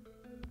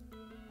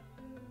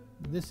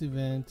 This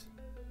event.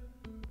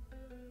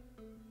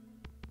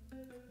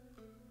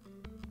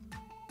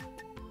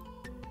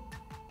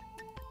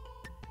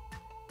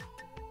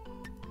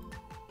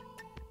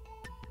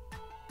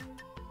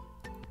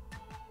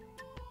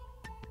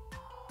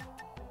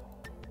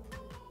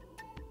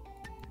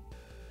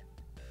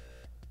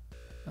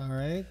 All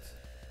right.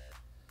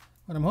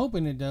 What I'm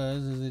hoping it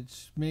does is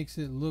it makes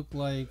it look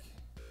like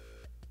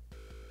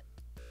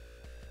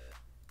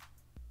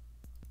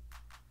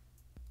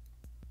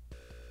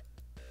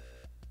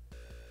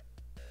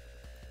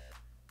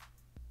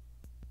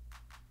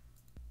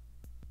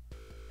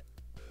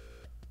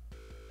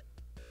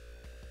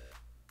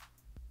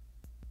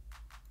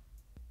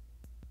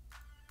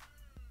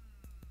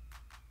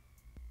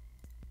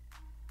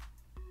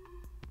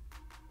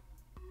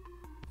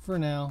for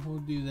now, we'll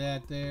do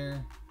that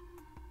there.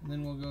 And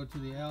then we'll go to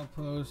the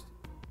outpost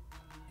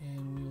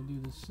and we'll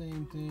do the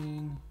same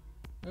thing.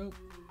 Oh.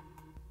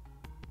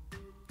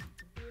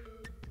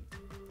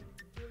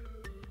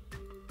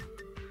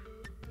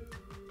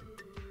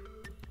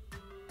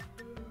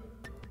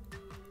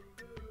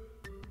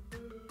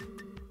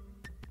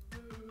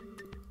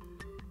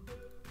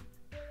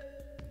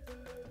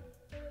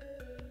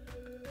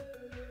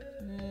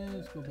 And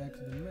let's go back to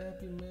the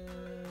mapping map.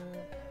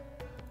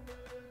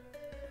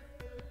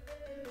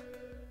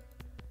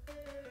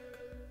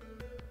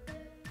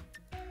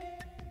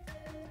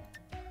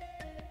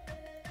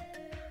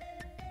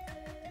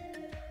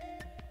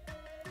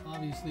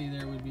 Obviously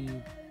there would be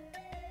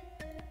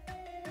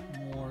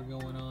more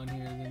going on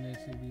here than this.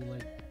 Would be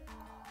like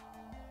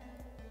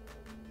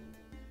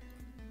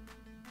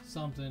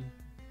something.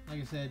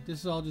 Like I said, this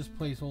is all just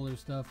placeholder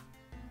stuff.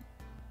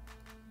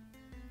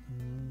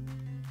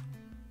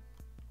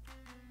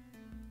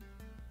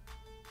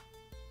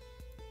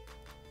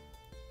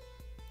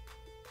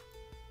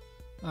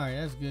 Alright,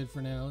 that's good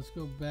for now. Let's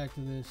go back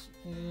to this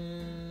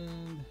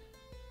and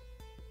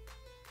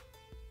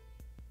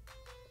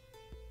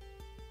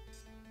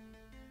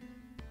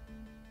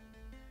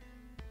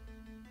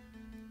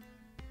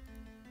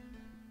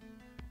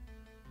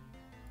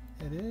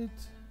edit.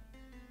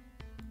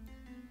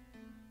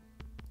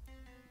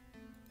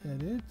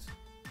 Edit.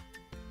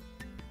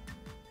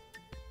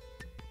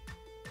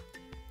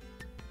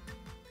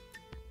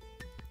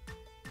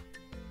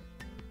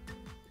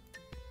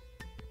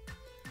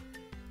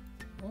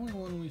 Only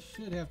one we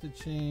should have to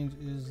change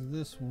is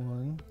this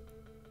one.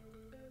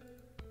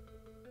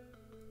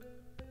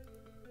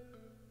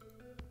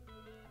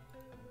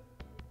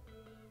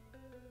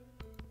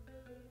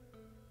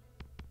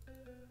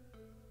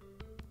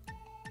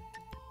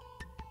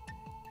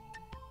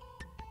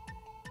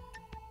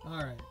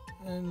 Alright,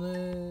 and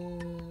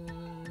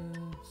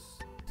let's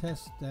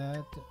test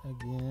that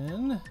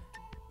again.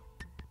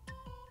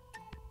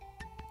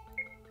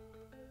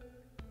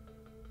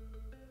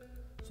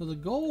 So the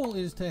goal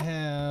is to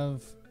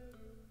have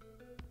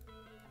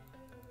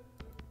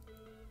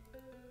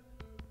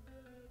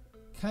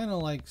kind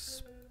of like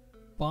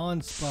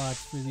spawn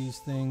spots for these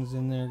things,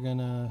 and they're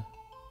gonna...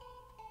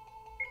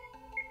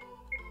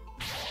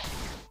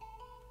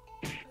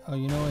 Oh,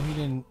 you know what? He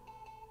didn't...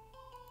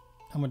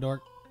 I'm a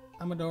dork.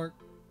 I'm a dork.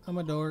 I'm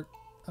a dork.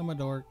 I'm a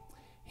dork.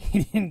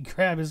 He didn't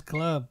grab his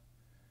club.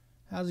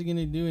 How's he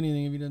gonna do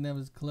anything if he doesn't have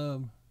his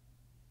club?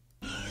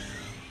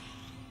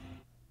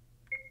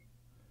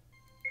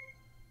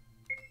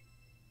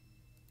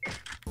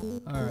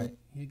 Alright,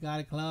 he got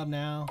a club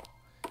now.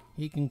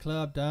 He can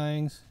club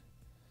things.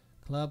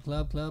 Club,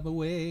 club, club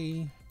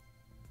away.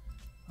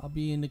 I'll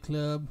be in the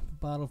club,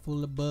 bottle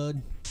full of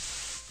bud.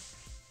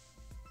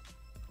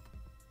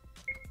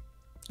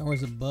 Or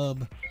is it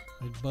bub?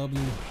 Like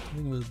bubbly. I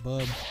think it was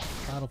bub.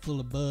 Bottle full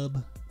of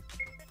bub.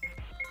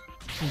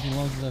 It's been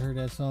long since I heard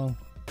that song.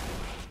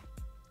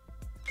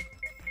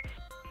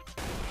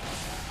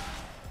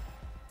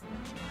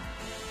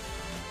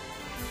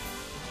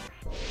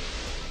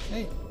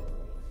 Hey.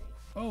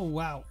 Oh,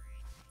 wow.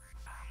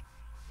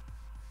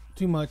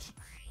 Too much.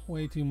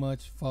 Way too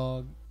much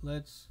fog.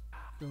 Let's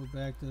go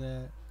back to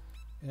that.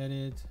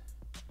 Edit.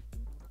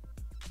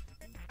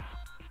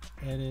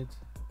 edit.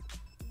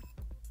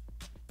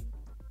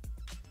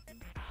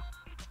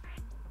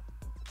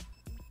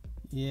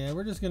 Yeah,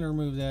 we're just gonna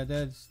remove that.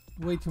 That's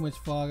way too much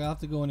fog. I'll have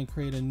to go in and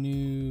create a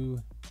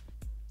new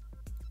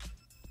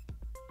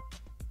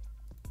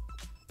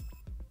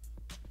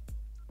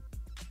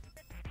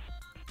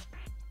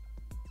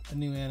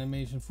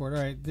animation for it.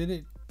 All right, did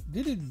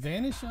it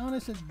vanish on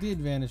us? It did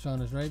vanish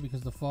on us, right?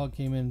 Because the fog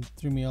came in,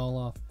 threw me all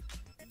off.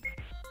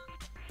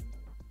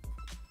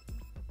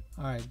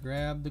 All right,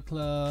 grab the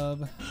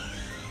club,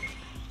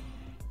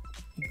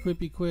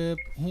 equip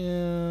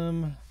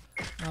him,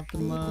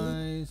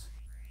 optimize.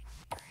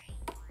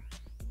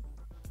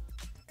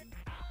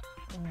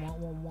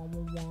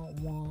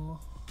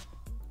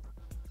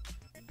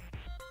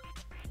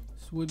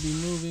 This would be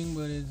moving,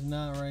 but it's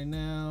not right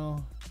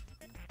now.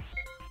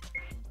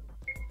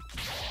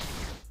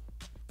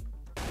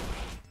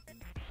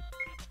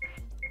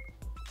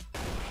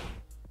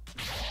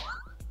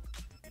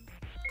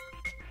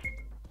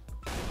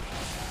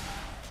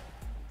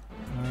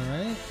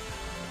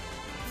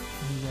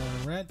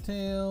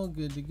 Tail,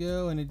 good to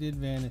go, and it did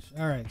vanish.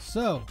 All right,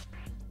 so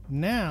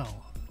now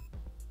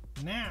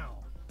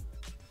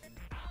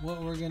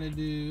what we're gonna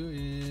do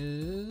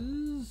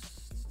is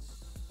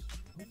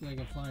hopefully I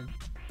can find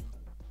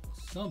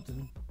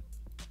something.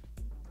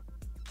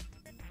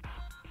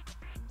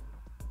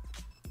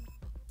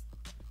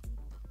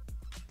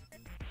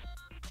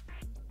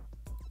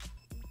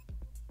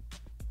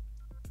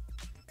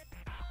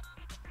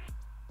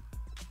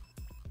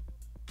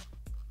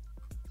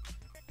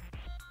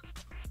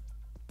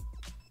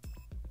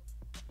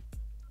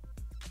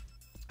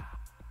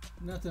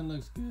 Nothing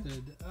looks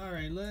good. All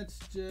right, let's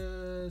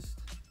just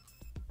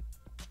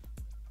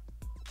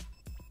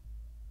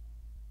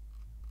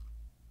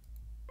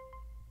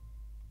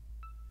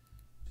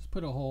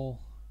put a hole.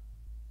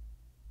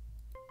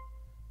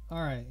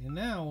 All right, and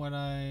now what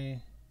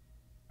I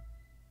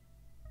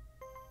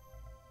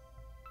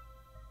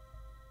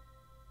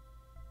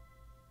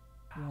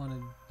want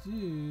to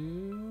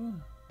do,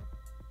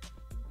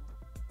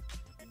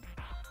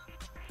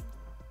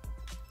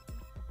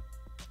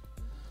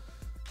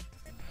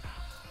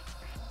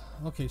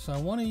 okay, so I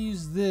want to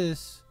use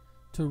this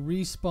to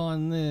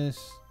respawn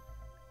this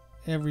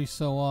every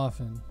so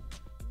often.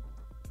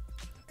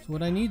 So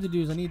what I need to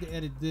do is I need to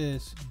edit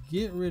this,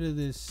 get rid of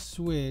this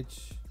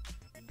switch,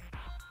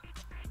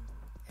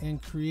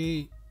 and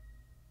create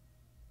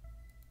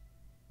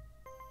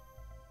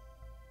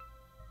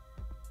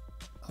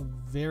a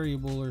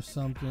variable or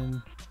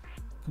something,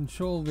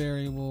 control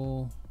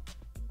variable,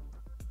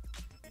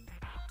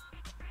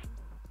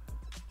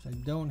 which I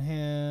don't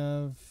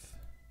have.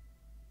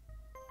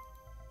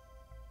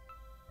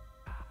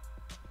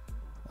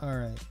 All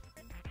right.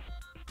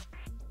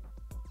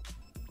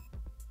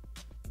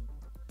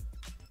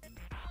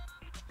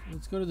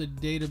 Let's go to the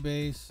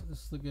database.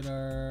 Let's look at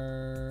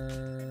our,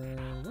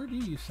 where do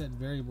you set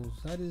variables?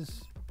 That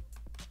is,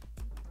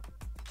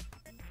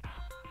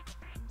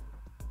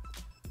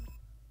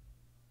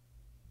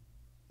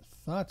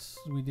 thoughts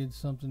we did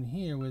something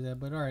here with that,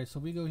 but all right, so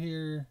we go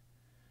here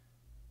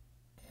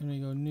and we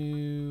go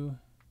new,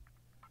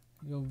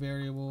 we go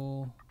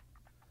variable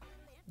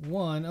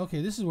 1.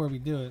 Okay, this is where we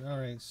do it. All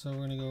right, so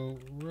we're gonna go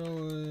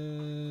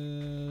ROAS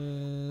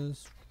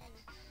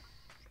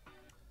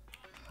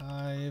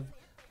hive.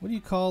 What do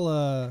you call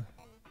a,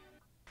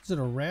 is it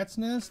a rat's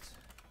nest?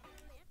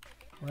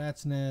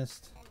 Rat's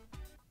nest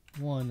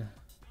 1.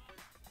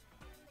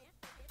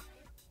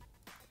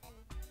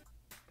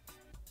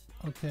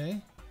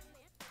 Okay.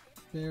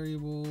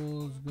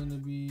 Variable is gonna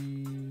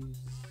be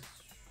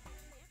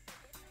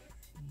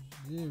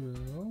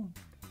 0.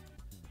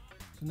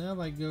 So now if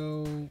I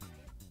go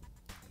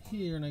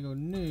here and I go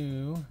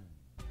new,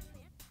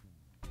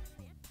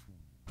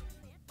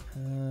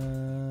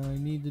 I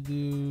need to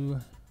do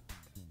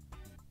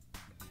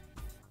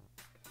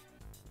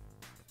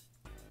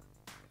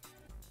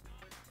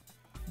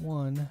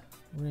one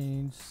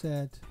range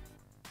set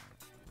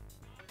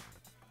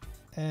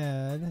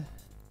add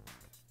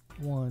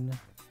 1.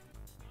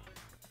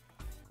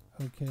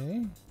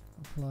 Okay,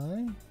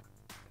 apply.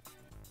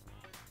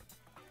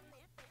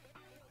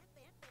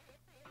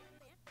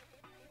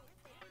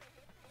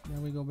 Now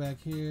we go back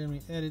here and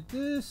we edit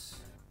this.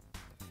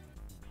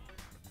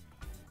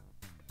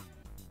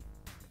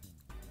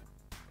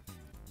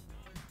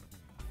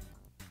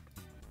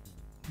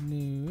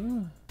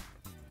 New.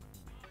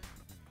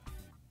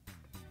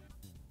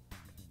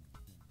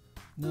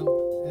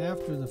 No,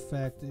 after the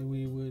fact that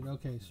we would,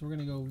 okay, so we're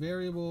gonna go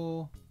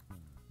variable,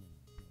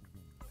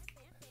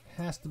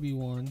 has to be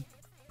 1.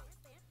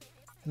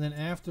 And then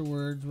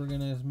afterwards we're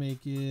gonna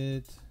make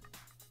it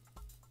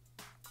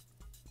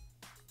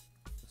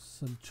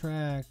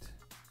subtract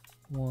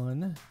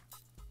 1.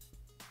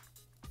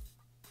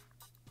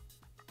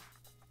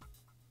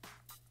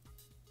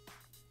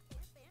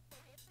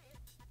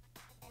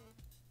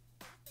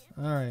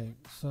 All right,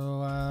 so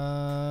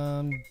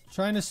I'm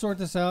trying to sort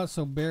this out,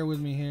 so bear with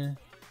me here.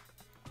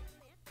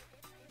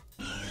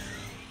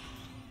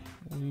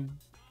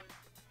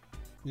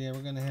 Yeah,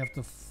 we're gonna have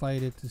to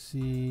fight it to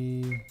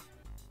see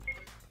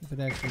if it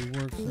actually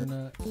works or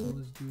not. So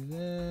let's do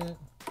that.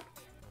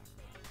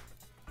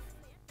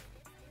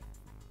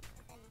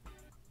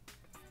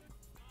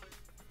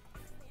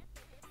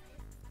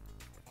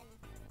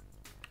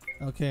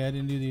 Okay, I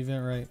didn't do the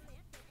event right.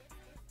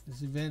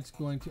 This event's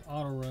going to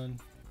auto run.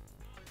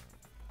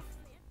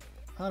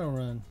 Auto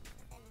run.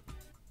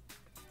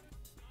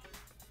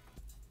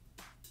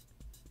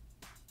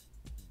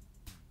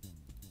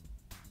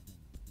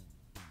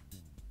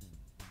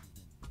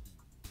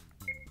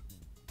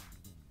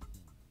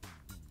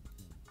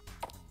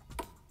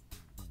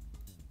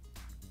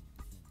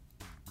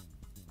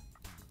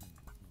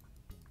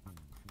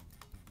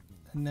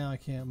 And now I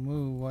can't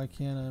move. Why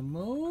can't I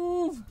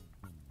move?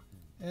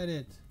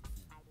 Edit.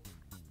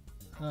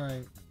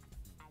 Alright.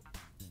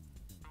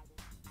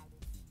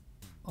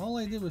 All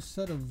I did was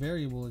set a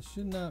variable. It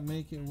should not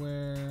make it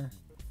where...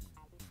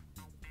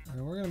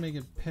 Alright, we're going to make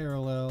it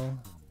parallel.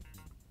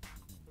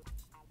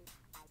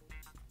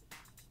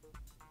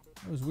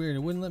 That was weird. It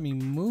wouldn't let me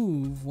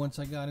move once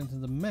I got into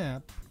the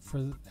map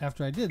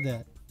after I did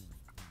that.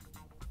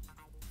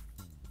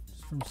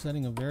 Just from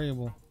setting a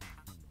variable.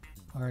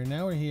 Alright,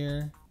 now we're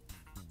here.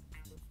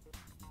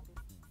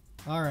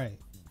 Alright.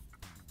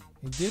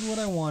 It did what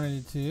I wanted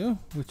it to,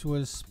 which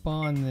was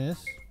spawn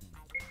this.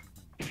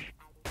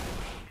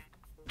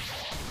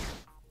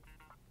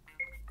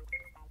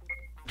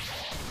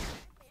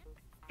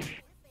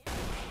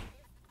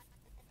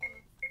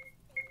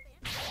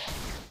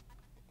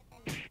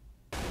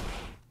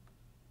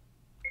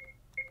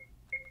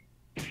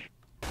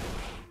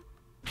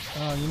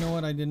 Oh, you know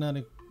what? I did not...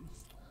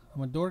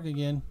 I'm a dork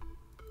again.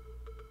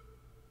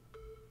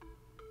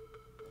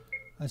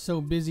 I'm so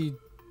busy...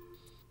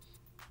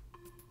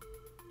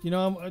 You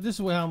know, this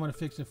is how I'm going to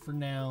fix it for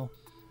now.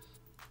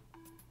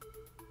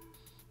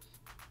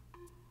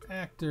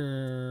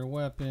 Actor,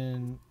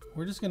 weapon.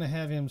 We're just going to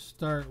have him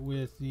start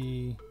with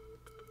the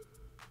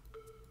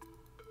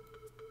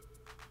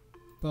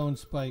Bone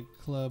Spike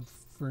Club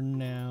for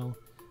now.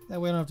 That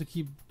way I don't have to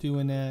keep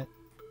doing that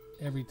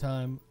every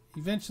time.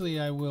 Eventually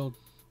I will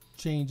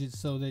change it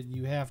so that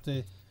you have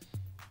to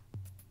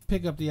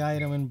pick up the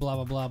item and blah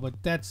blah blah,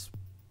 but that's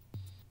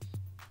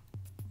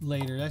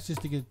later. That's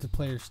just to get the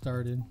player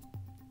started.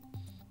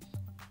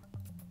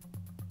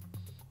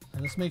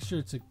 Alright, let's make sure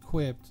it's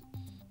equipped.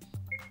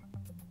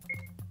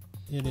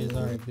 It is.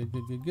 Alright, good,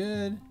 good, good,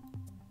 good.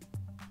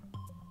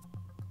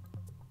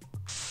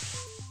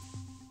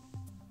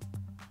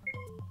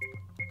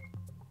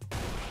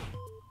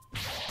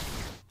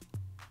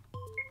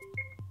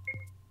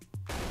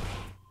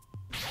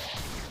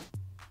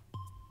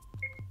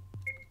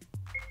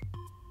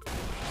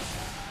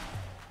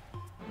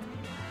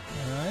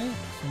 Alright,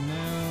 so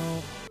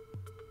now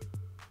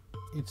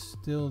it's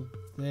still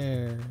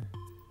there.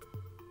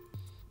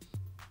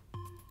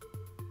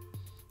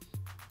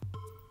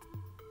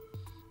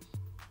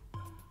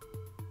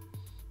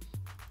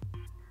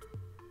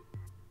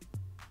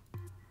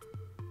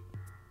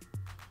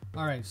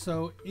 Alright,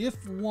 so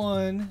if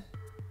 1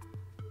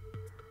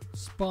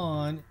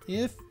 spawn,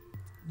 if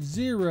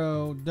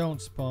 0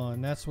 don't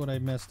spawn. That's what I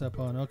messed up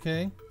on,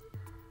 okay?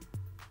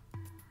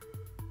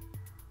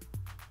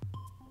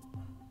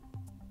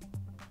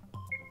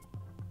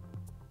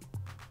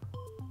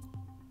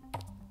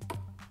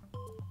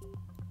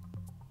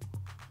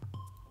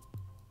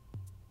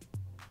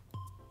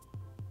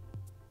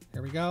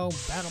 Here we go.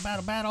 Battle,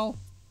 battle, battle.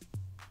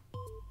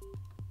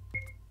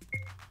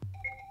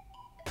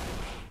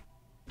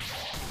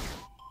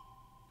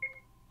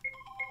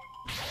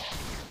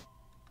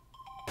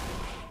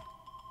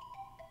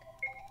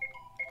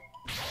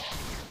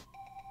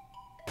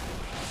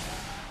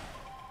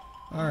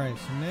 Alright,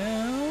 so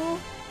now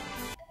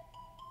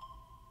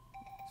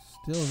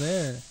still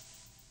there.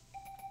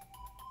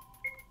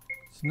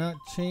 It's not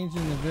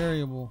changing the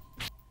variable.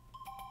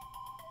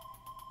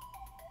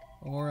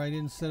 Or I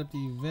didn't set up the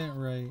event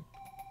right.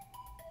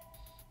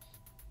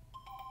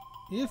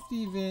 If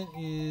the event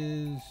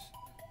is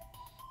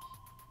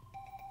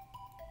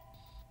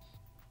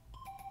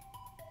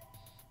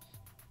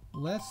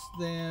less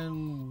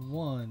than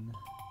 1.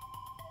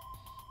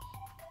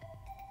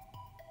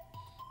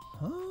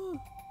 Huh?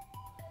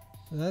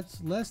 So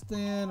that's less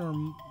than or...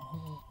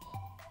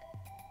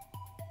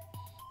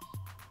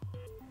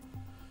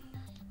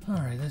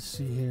 Alright, let's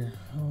see here.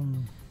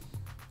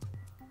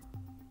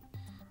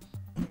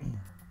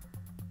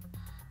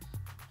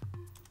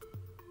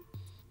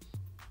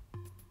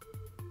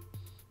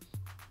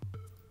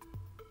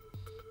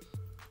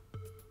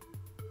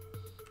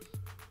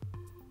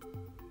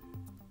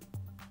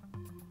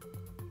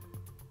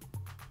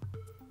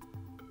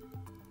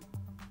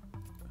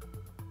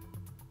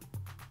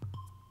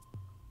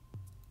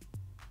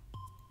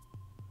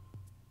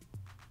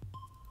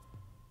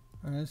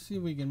 Alright, let's see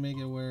if we can make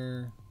it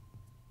where...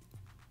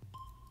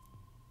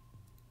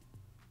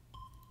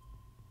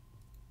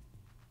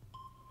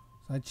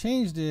 So I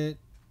changed it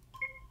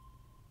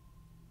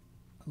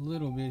a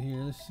little bit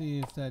here. Let's see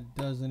if that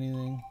does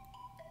anything.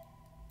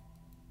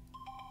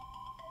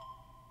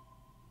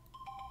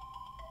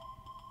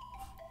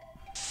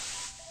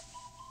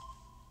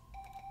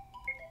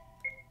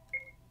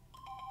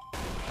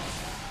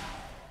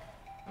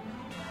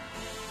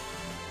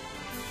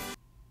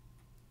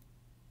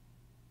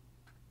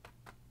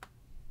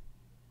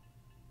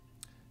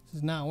 This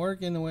is not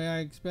working the way I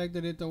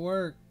expected it to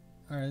work.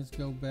 Alright, let's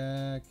go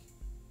back.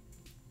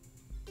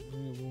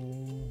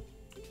 Variable.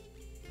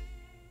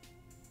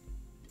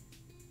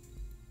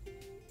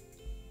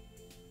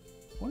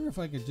 Wonder if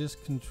I could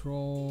just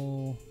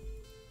control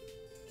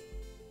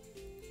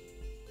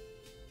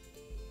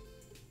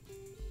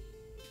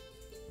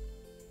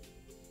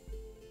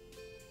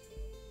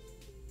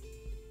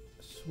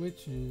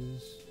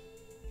switches.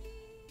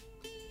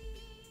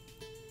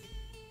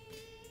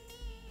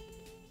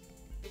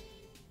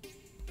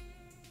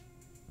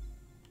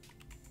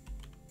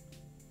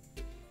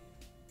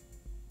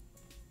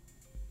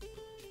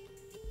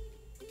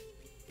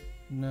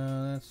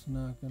 No, that's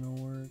not gonna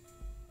work.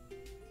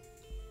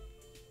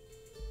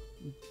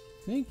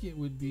 I think it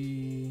would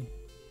be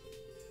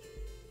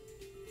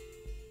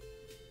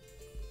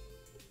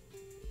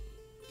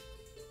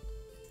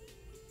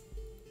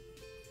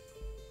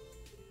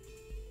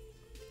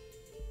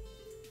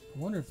I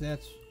wonder if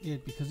that's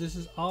it, because this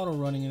is auto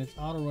running and it's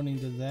auto running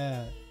to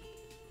that.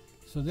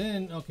 So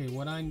then, okay,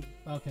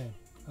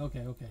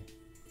 okay.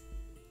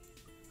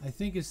 I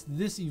think it's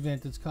this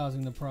event that's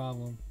causing the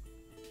problem.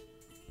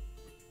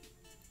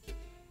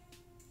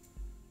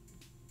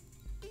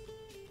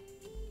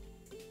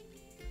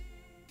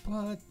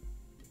 But,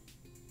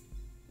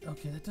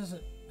 okay,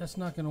 that's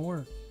not gonna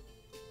work.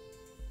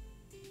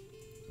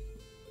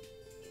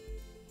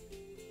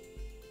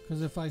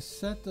 Because if I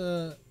set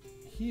the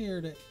here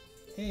to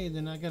A,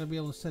 then I gotta be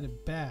able to set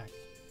it back.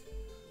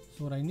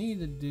 So what I need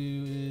to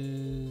do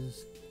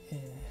is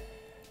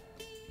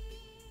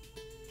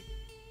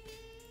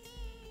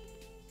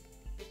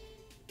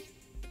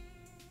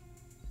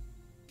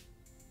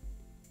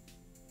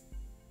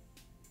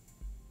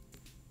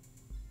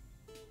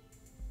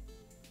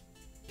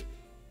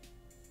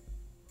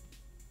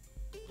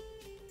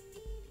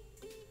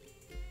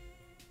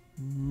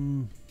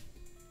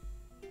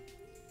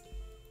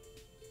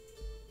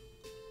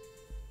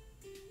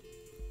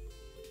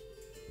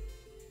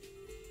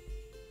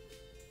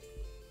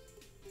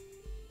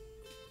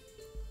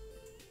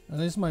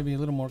this might be a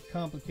little more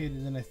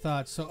complicated than I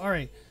thought. So,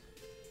 alright.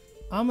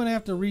 I'm going to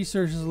have to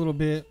research this a little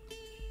bit.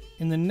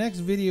 In the next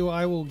video,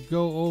 I will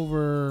go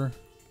over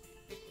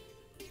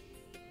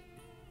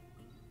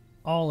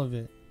all of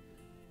it.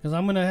 Because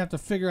I'm going to have to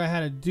figure out how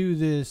to do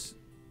this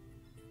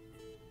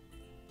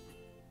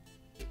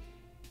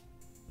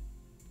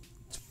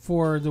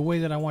for the way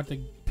that I want the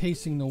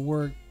pacing to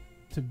work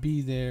to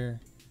be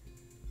there.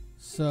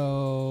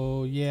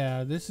 So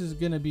yeah, this is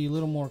going to be a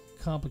little more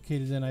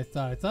complicated than I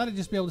thought. I thought I'd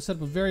just be able to set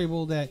up a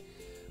variable that,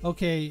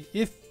 okay,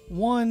 if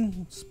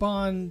one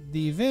spawn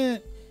the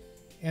event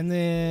and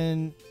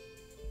then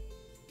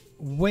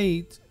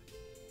wait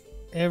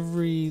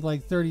every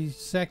like 30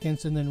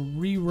 seconds and then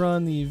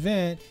rerun the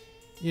event.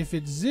 If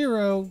it's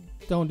 0,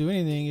 don't do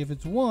anything. If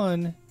it's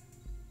 1,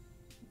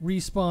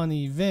 respawn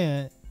the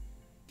event.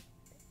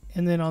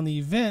 And then on the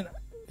event,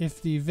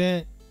 if the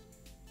event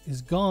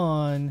is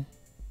gone,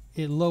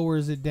 it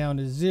lowers it down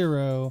to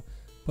 0,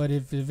 but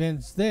if the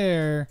event's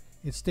there,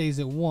 it stays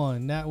at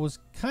 1. That was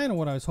kind of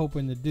what I was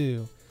hoping to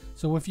do.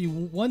 So if you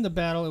won the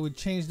battle, it would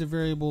change the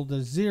variable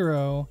to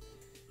 0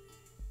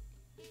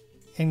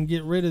 and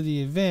get rid of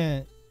the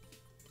event,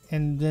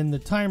 and then the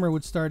timer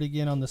would start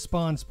again on the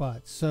spawn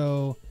spot.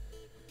 So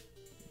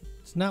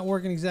it's not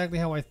working exactly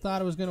how I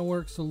thought it was going to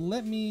work, so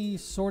let me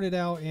sort it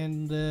out,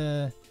 and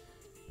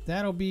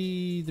that'll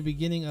be the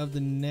beginning of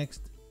the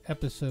next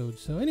episode.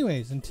 So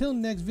anyways, until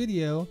next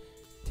video,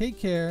 take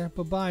care,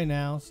 bye-bye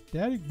now.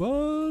 Static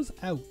Buzz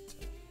out.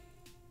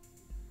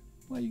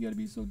 Why you gotta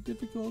be so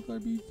difficult,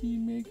 RPG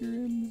Maker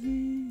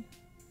MZ?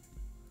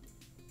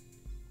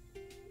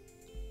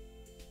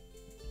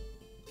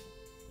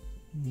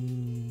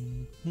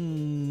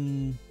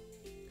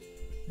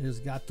 There's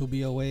got to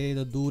be a way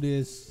to do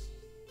this.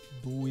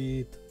 Do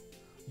it.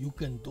 You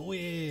can do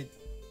it.